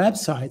 of your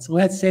websites,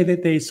 let's say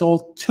that they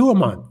sold 2 a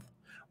month,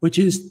 which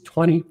is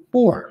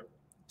 24.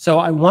 So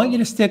I want you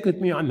to stick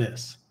with me on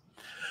this.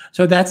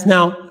 So that's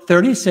now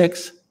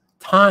 36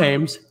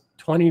 times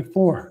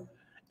 24.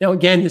 Now,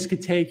 again, this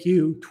could take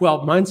you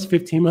 12 months,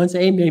 15 months,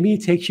 maybe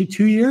it takes you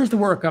 2 years to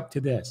work up to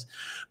this.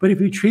 But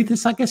if you treat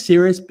this like a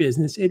serious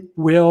business, it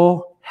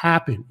will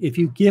happen. If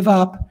you give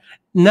up,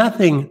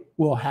 nothing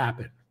will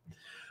happen.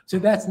 So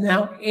that's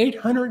now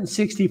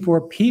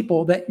 864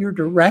 people that you're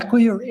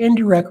directly or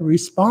indirectly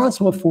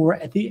responsible for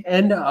at the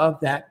end of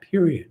that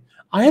period.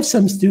 I have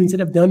some students that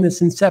have done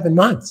this in 7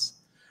 months.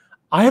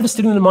 I have a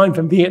student of mine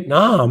from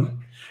Vietnam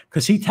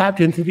because he tapped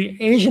into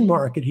the Asian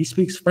market. He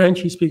speaks French,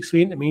 he speaks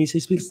Vietnamese, he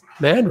speaks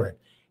Mandarin.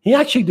 He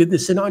actually did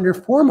this in under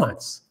 4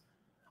 months.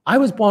 I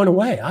was blown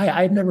away.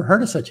 I had never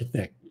heard of such a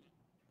thing.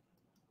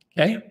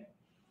 Okay?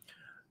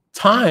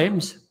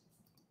 Times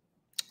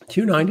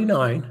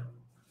 299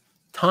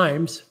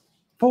 times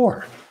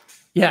 4.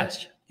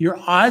 Yes, your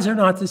eyes are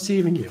not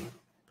deceiving you.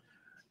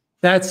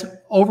 That's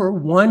over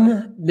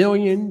 $1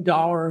 million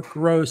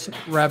gross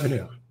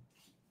revenue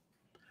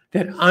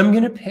that I'm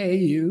going to pay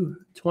you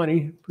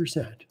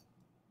 20%.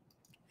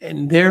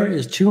 And there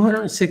is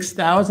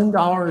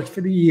 $206,000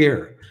 for the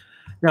year.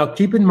 Now,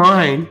 keep in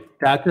mind,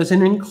 that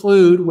doesn't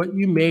include what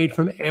you made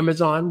from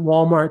Amazon,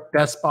 Walmart,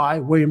 Best Buy,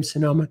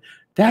 Williams-Sonoma.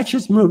 That's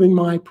just moving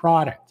my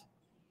product.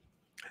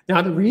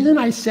 Now, the reason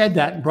I said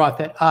that and brought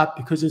that up,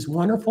 because as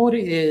wonderful it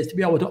is to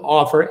be able to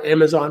offer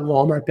Amazon,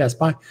 Walmart, Best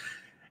Buy,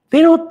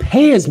 they don't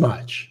pay as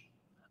much.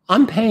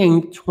 I'm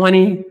paying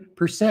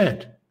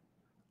 20%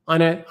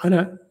 on a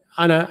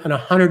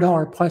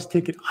 $100 plus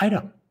ticket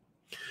item.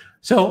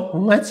 So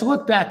let's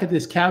look back at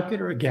this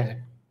calculator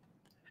again.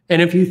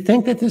 And if you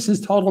think that this is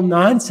total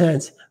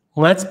nonsense,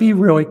 let's be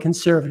really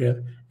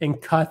conservative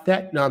and cut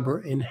that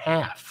number in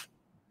half.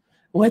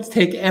 Let's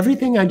take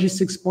everything I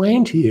just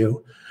explained to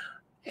you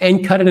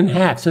and cut it in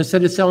half. So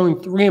instead of selling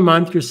 3 a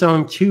month, you're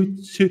selling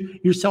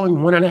you're selling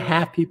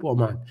 1.5 people a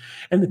month.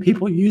 And the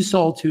people you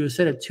sold to,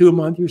 instead of 2 a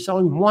month, you're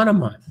selling 1 a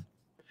month.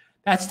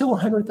 That's still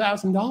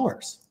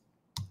 $100,000.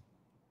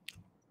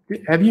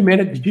 Have you made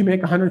it? Did you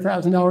make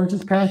 $100,000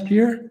 this past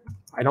year?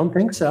 I don't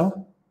think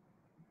so.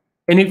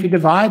 And if you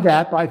divide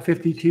that by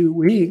 52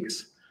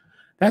 weeks,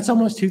 that's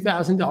almost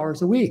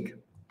 $2,000 a week.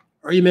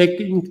 Are you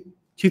making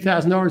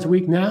 $2,000 a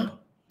week now?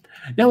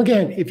 Now,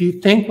 again, if you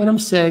think what I'm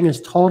saying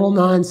is total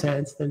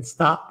nonsense, then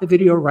stop the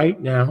video right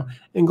now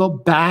and go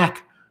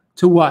back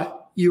to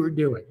what you were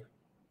doing.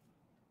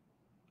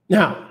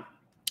 Now,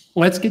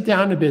 let's get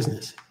down to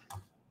business.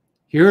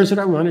 Here's what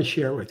I want to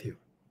share with you.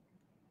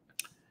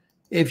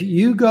 If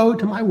you go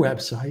to my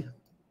website,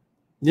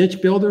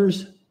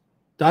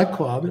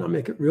 nichebuilders.club, and I'll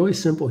make it really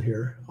simple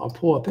here. I'll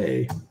pull up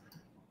a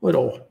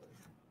little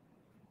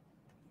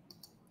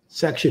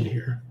section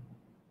here.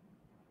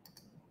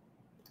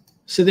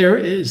 So there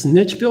is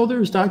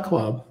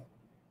nichebuilders.club.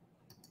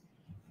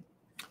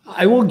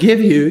 I will give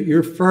you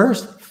your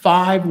first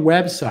 5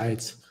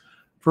 websites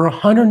for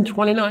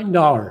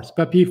 $129.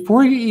 But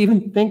before you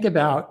even think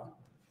about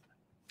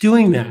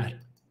doing that,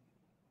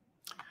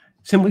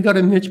 simply go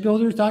to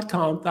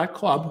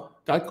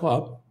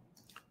nichebuilders.club,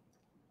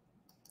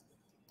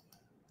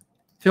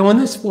 fill in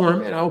this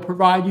form, and I will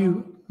provide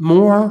you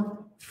more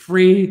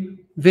free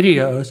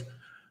videos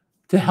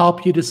to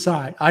help you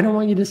decide. I don't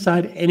want you to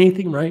decide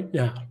anything right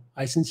now.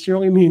 I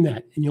sincerely mean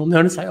that. And you'll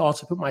notice I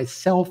also put my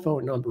cell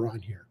phone number on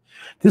here.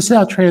 This is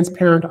how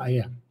transparent I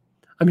am.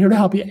 I'm here to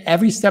help you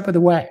every step of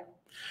the way.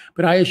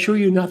 But I assure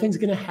you nothing's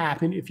going to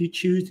happen if you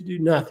choose to do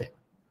nothing.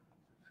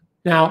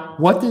 Now,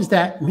 what does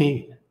that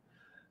mean?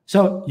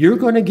 So you're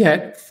going to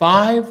get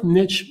 5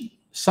 niche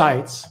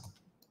sites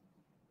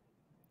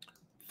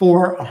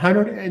for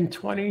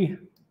 $120.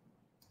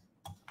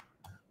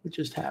 What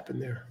just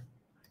happened there?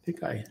 I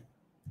think I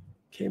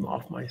came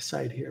off my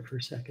site here for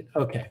a second.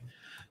 Okay.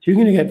 So you're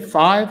going to get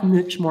 5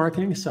 niche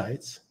marketing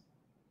sites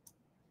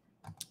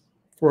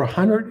for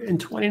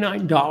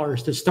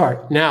 $129 to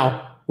start.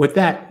 Now, what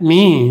that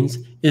means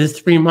is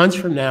 3 months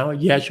from now,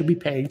 yes, you'll be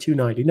paying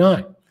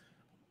 $299.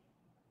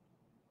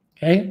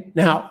 Okay.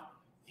 Now,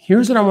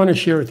 here's what I want to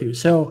share with you.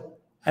 So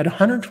at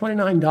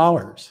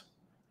 $129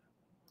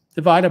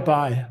 divided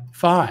by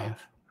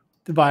 5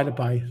 divided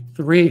by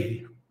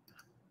 3,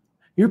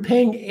 you're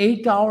paying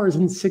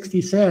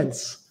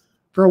 $8.60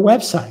 for a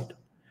website.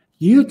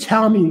 You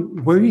tell me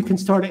where you can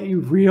start a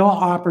real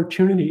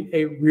opportunity,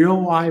 a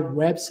real live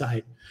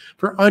website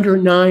for under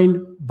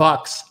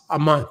 $9 a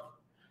month.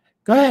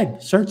 Go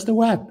ahead, search the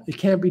web. It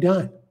can't be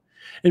done.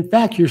 In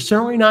fact, you're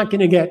certainly not going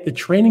to get the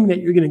training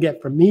that you're going to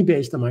get from me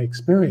based on my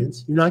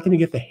experience. You're not going to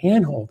get the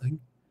hand-holding.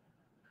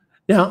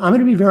 Now, I'm going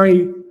to be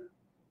very,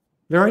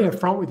 very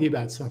upfront with you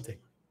about something.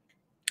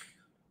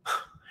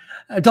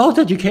 Adult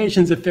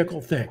education is a fickle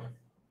thing.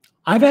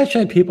 I've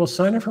actually had people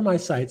sign up for my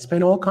site,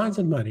 spend all kinds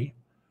of money,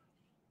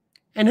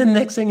 and then the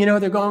next thing you know,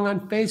 they're going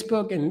on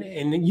Facebook and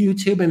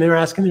YouTube and they're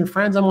asking their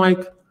friends. I'm like,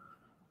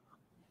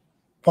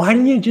 why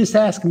didn't you just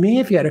ask me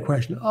if you had a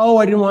question? Oh,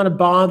 I didn't want to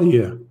bother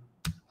you.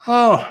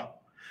 Oh,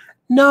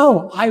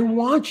 no, I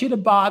want you to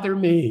bother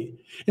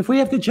me. If we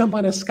have to jump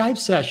on a Skype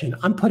session,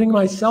 I'm putting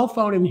my cell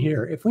phone in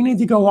here. If we need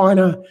to go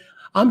on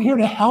I'm here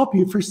to help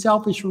you for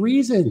selfish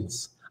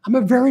reasons. I'm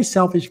a very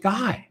selfish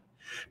guy.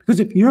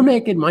 Because if you're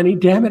making money,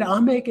 damn it,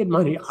 I'm making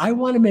money. I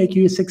want to make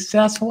you as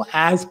successful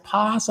as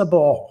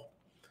possible.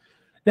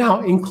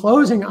 Now, in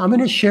closing, I'm going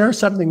to share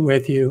something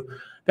with you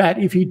that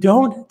if you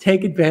don't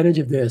take advantage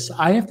of this,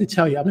 I have to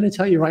tell you, I'm going to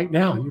tell you right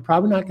now, you're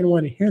probably not going to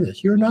want to hear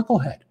this. You're a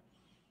knucklehead.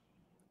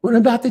 What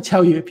I'm about to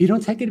tell you, if you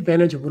don't take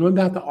advantage of what I'm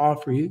about to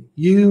offer you,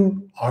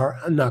 you are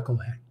a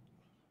knucklehead.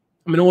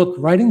 I'm going to look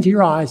right into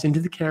your eyes, into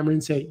the camera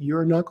and say,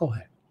 you're a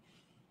knucklehead.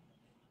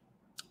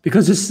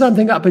 Because this is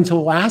something up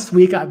until last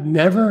week, I've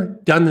never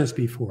done this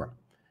before.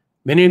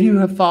 Many of you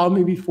have followed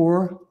me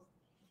before.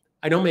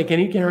 I don't make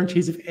any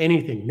guarantees of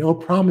anything, no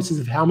promises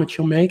of how much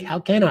you'll make. How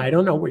can I? I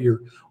don't know what your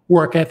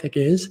work ethic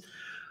is.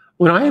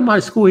 When I had my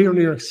school here in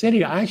New York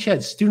City, I actually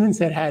had students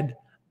that had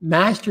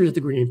master's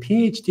degree and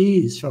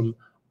PhDs from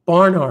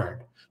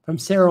Barnard, from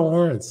Sarah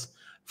Lawrence,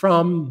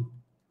 from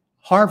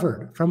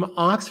Harvard, from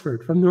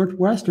Oxford, from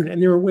Northwestern,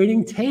 and they were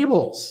waiting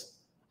tables.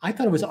 I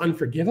thought it was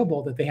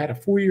unforgivable that they had a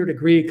 4-year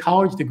degree,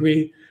 college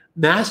degree,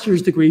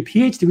 master's degree,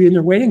 PhD degree, and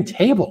they're waiting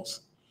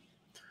tables.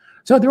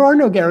 So there are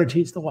no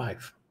guarantees to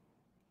life.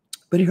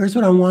 But here's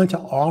what I want to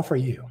offer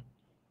you.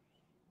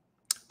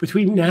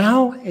 Between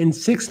now and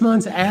 6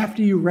 months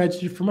after you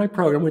register for my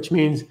program, which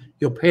means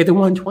you'll pay the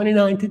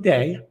 $129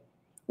 today,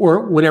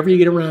 or whenever you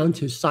get around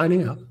to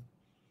signing up.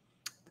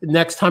 The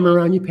next time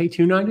around, you pay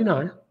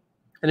 $299.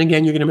 And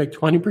again, you're going to make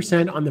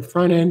 20% on the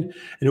front end.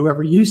 And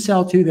whoever you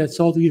sell to that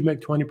sold to you,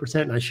 make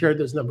 20%. And I shared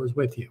those numbers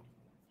with you.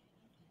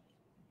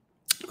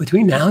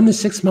 Between now and the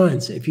 6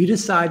 months, if you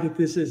decide that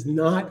this is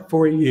not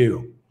for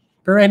you,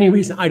 for any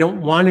reason, I don't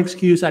want an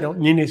excuse, I don't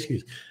need an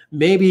excuse.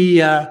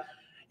 Maybe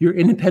you're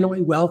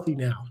independently wealthy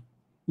now.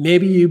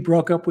 Maybe you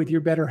broke up with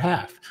your better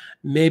half.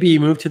 Maybe you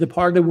moved to the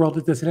part of the world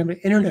that doesn't have an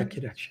internet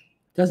connection.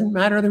 Doesn't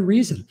matter the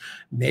reason.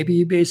 Maybe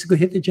you basically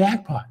hit the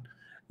jackpot.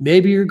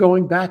 Maybe you're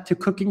going back to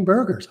cooking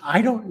burgers.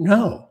 I don't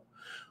know.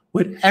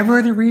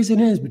 Whatever the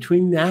reason is,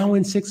 between now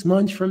and 6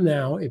 months from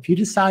now, if you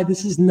decide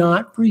this is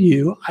not for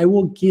you, I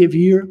will give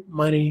your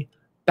money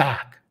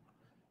back.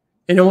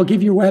 And I will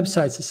give your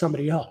websites to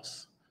somebody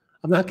else.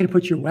 I'm not going to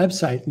put your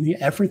website and the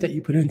effort that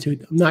you put into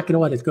it, I'm not going to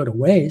let it go to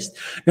waste.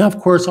 Now, of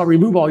course, I'll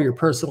remove all your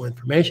personal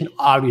information,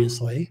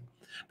 obviously.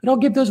 but I'll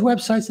give those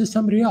websites to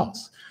somebody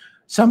else,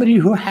 somebody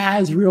who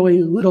has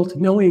really little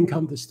to no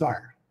income to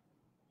start.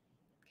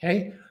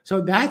 Okay,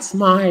 so that's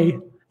my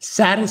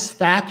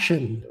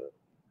satisfaction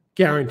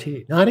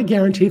guarantee, not a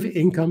guarantee of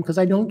income, because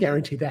I don't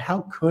guarantee that.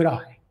 How could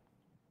I?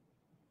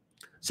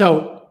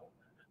 So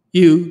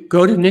you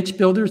go to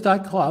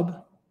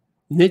nichebuilders.club,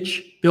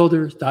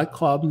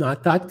 nichebuilders.club,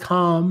 not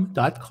 .com,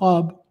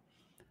 .club.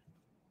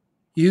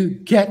 You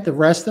get the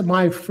rest of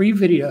my free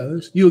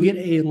videos. You'll get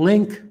a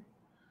link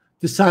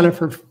to sign up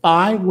for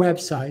 5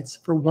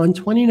 websites for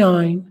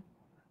 $129.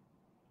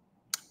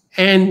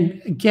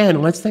 And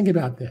again, let's think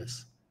about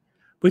this.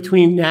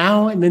 Between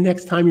now and the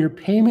next time your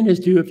payment is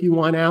due, if you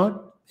want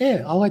out,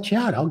 yeah, I'll let you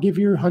out. I'll give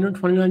you your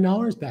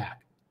 $129 back.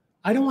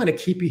 I don't want to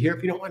keep you here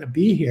if you don't want to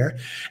be here.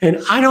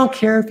 And I don't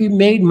care if you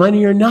made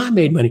money or not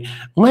made money.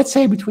 Let's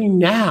say between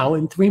now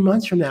and 3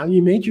 months from now,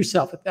 you made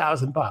yourself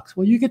 $1,000.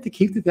 Well, you get to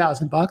keep the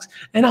 $1,000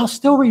 and I'll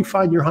still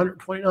refund your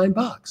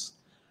 $129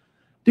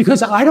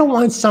 because I don't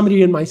want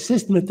somebody in my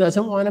system that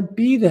doesn't want to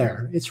be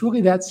there. It's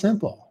really that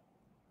simple.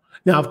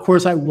 Now, of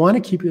course, I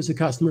want to keep you as a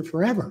customer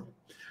forever.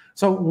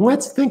 So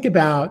let's think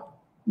about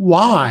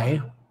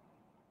why.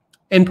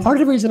 And part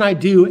of the reason I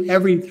do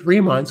every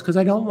 3 months, because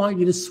I don't want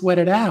you to sweat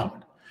it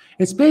out.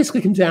 It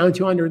basically comes down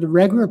to, under the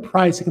regular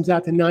price, it comes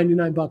out to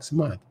 $99 a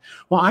month.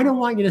 Well, I don't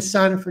want you to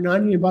sign up for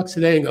 $99 a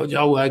day and go,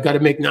 oh, I got to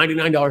make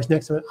 $99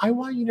 next month. I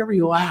want you to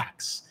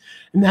relax.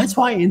 And that's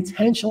why I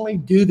intentionally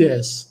do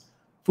this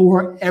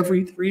for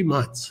every 3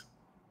 months.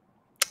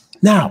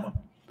 Now,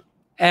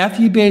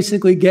 after you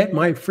basically get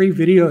my free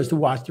videos to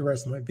watch the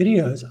rest of my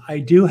videos, I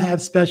do have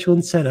special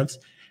incentives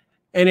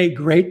and a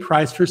great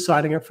price for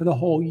signing up for the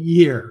whole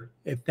year.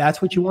 If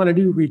that's what you want to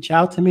do, reach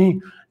out to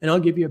me and I'll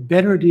give you a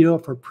better deal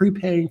for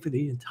prepaying for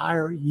the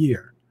entire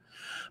year.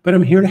 But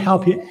I'm here to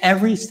help you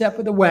every step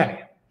of the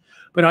way.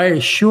 But I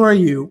assure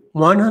you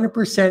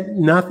 100%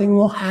 nothing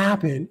will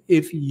happen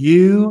if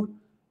you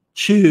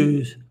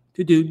choose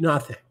to do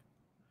nothing.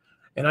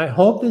 And I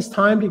hope this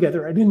time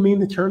together, I didn't mean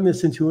to turn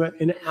this into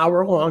an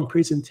hour-long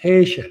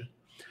presentation,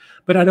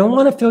 but I don't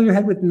want to fill your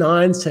head with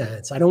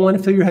nonsense. I don't want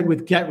to fill your head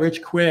with get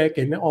rich quick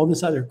and all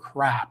this other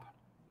crap.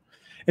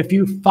 If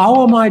you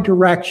follow my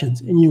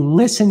directions and you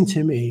listen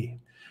to me,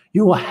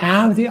 you will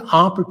have the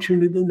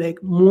opportunity to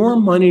make more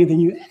money than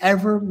you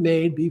ever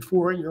made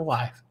before in your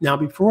life. Now,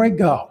 before I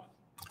go,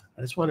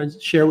 I just want to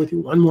share with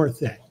you one more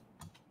thing.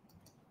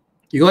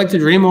 You like to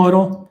dream a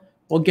little?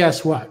 Well,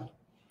 guess what?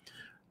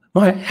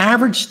 My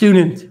average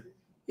student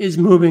is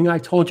moving, I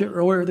told you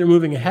earlier, they're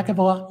moving a heck of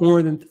a lot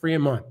more than 3 a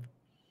month.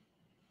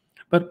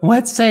 But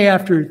let's say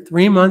after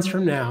 3 months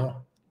from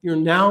now, you're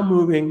now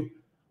moving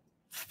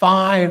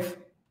 5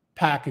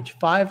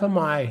 of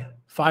my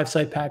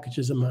 5-site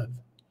packages a month.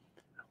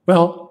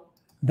 Well,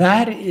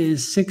 that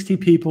is 60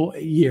 people a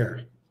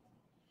year.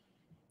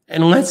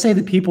 And let's say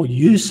the people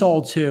you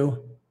sold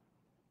to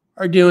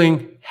are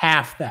doing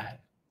half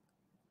that,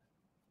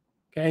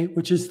 okay,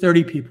 which is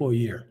 30 people a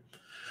year.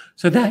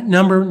 So that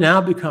number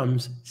now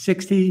becomes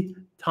 60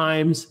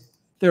 times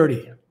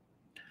 30.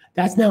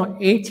 That's now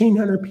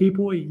 1,800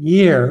 people a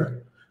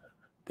year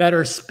that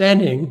are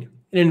spending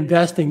and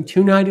investing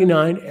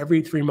 $299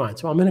 every 3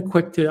 months. Well, I'm going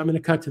to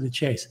cut to the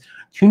chase.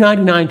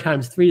 $299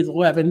 times 3 is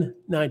 $11.96.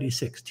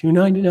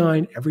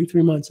 $299 every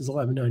 3 months is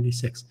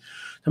 $11.96.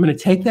 I'm going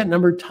to take that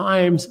number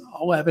times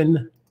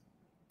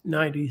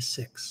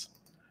 $11.96.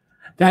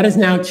 That is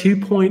now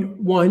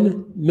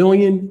 $2.1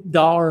 million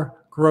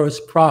gross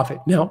profit.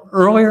 Now,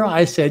 earlier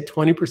I said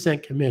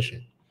 20%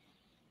 commission.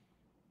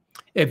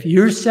 If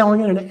you're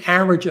selling at an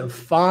average of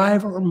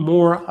 5 or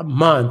more a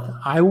month,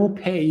 I will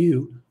pay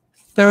you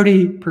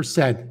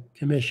 30%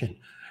 commission.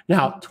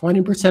 Now,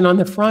 20% on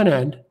the front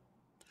end,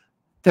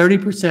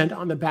 30%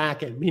 on the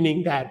back end,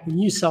 meaning that when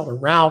you sell to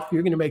Ralph,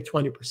 you're going to make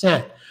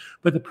 20%.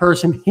 But the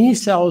person he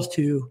sells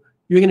to,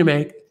 you're going to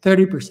make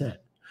 30%. So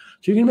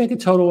you're going to make a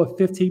total of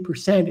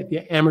 50% if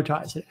you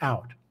amortize it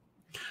out.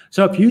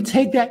 So if you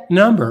take that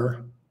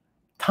number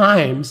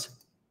times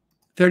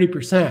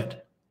 30%,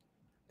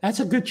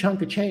 that's a good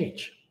chunk of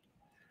change.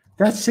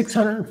 That's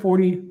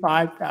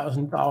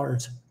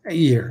 $645,000 a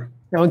year.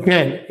 Now,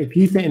 again, if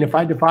you think, and if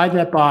I divide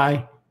that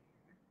by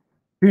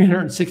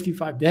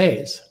 365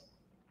 days,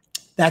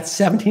 that's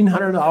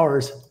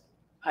 $1,700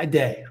 a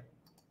day.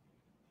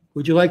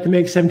 Would you like to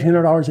make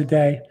 $1,700 a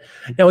day?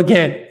 Now,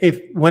 again,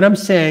 when I'm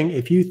saying,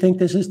 if you think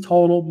this is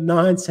total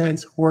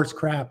nonsense, horse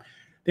crap,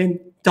 then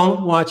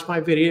don't watch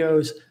my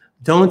videos.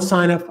 Don't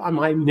sign up on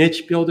my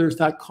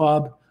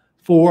nichebuilders.club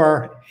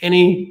for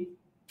any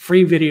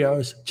free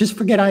videos. Just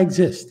forget I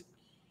exist.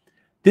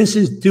 This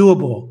is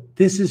doable.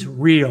 This is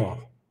real.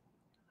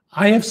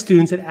 I have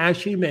students that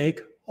actually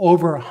make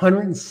over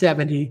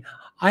 170.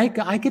 I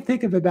could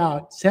think of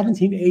about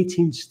 17,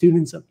 18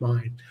 students of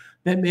mine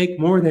that make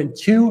more than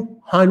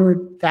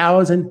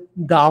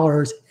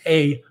 $200,000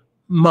 a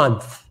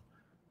month.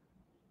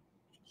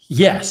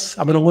 Yes,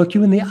 I'm going to look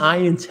you in the eye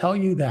and tell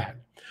you that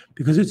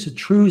because it's a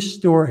true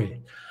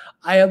story.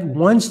 I have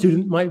one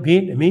student, my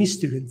Vietnamese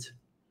student.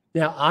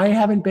 Now, I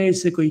haven't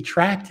basically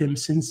tracked him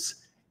since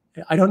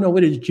I don't know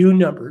what his June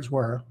numbers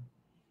were,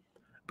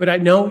 but I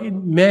know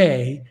in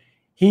May,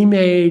 he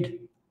made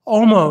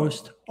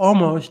almost,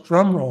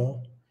 drum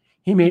roll,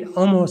 he made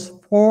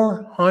almost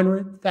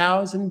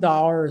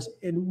 $400,000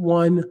 in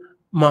 1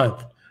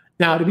 month.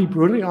 Now, to be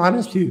brutally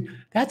honest with you,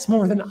 that's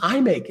more than I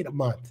make in a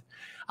month.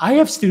 I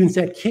have students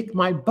that kick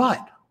my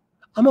butt.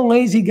 I'm a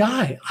lazy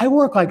guy. I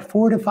work like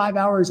 4 to 5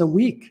 hours a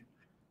week.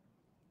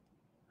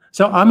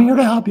 So I'm here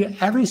to help you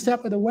every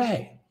step of the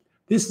way.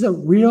 This is a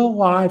real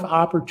live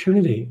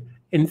opportunity.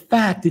 In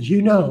fact, did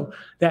you know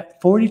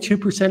that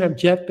 42% of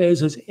Jeff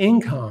Bezos'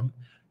 income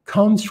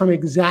comes from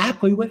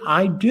exactly what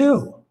I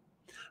do?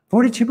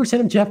 42%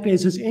 of Jeff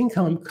Bezos'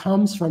 income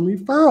comes from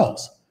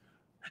referrals.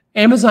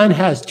 Amazon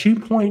has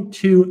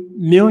 2.2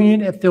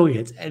 million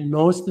affiliates, and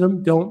most of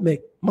them don't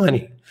make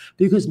money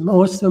because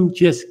most of them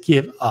just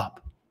give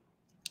up.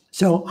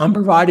 So I'm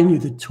providing you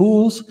the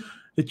tools,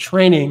 the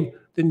training,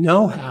 the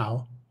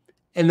know-how,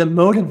 and the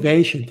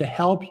motivation to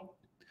help you.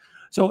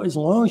 So as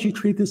long as you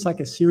treat this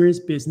like a serious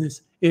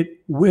business,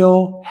 it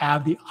will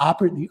have the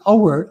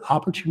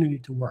opportunity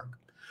to work.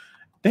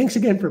 Thanks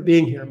again for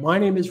being here. My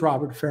name is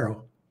Robert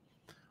Farrell.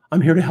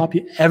 I'm here to help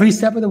you every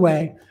step of the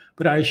way,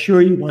 but I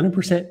assure you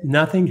 100%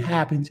 nothing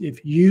happens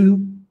if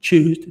you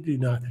choose to do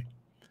nothing.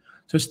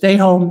 So stay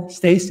home,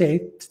 stay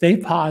safe, stay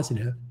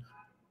positive.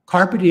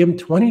 Carpe diem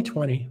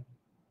 2020,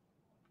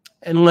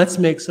 and let's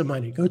make some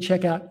money. Go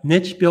check out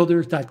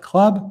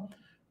nichebuilders.club.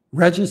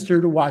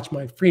 Register to watch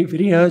my free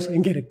videos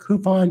and get a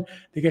coupon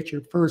to get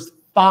your first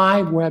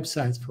 5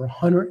 websites for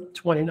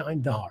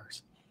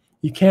 $129.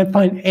 You can't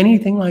find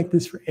anything like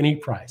this for any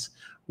price.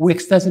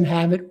 Wix doesn't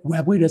have it.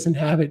 Weebly doesn't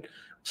have it.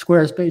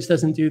 Squarespace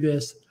doesn't do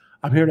this.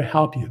 I'm here to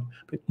help you,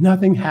 but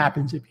nothing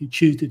happens if you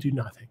choose to do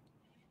nothing.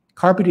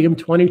 Carpe diem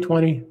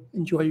 2020.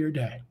 Enjoy your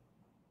day.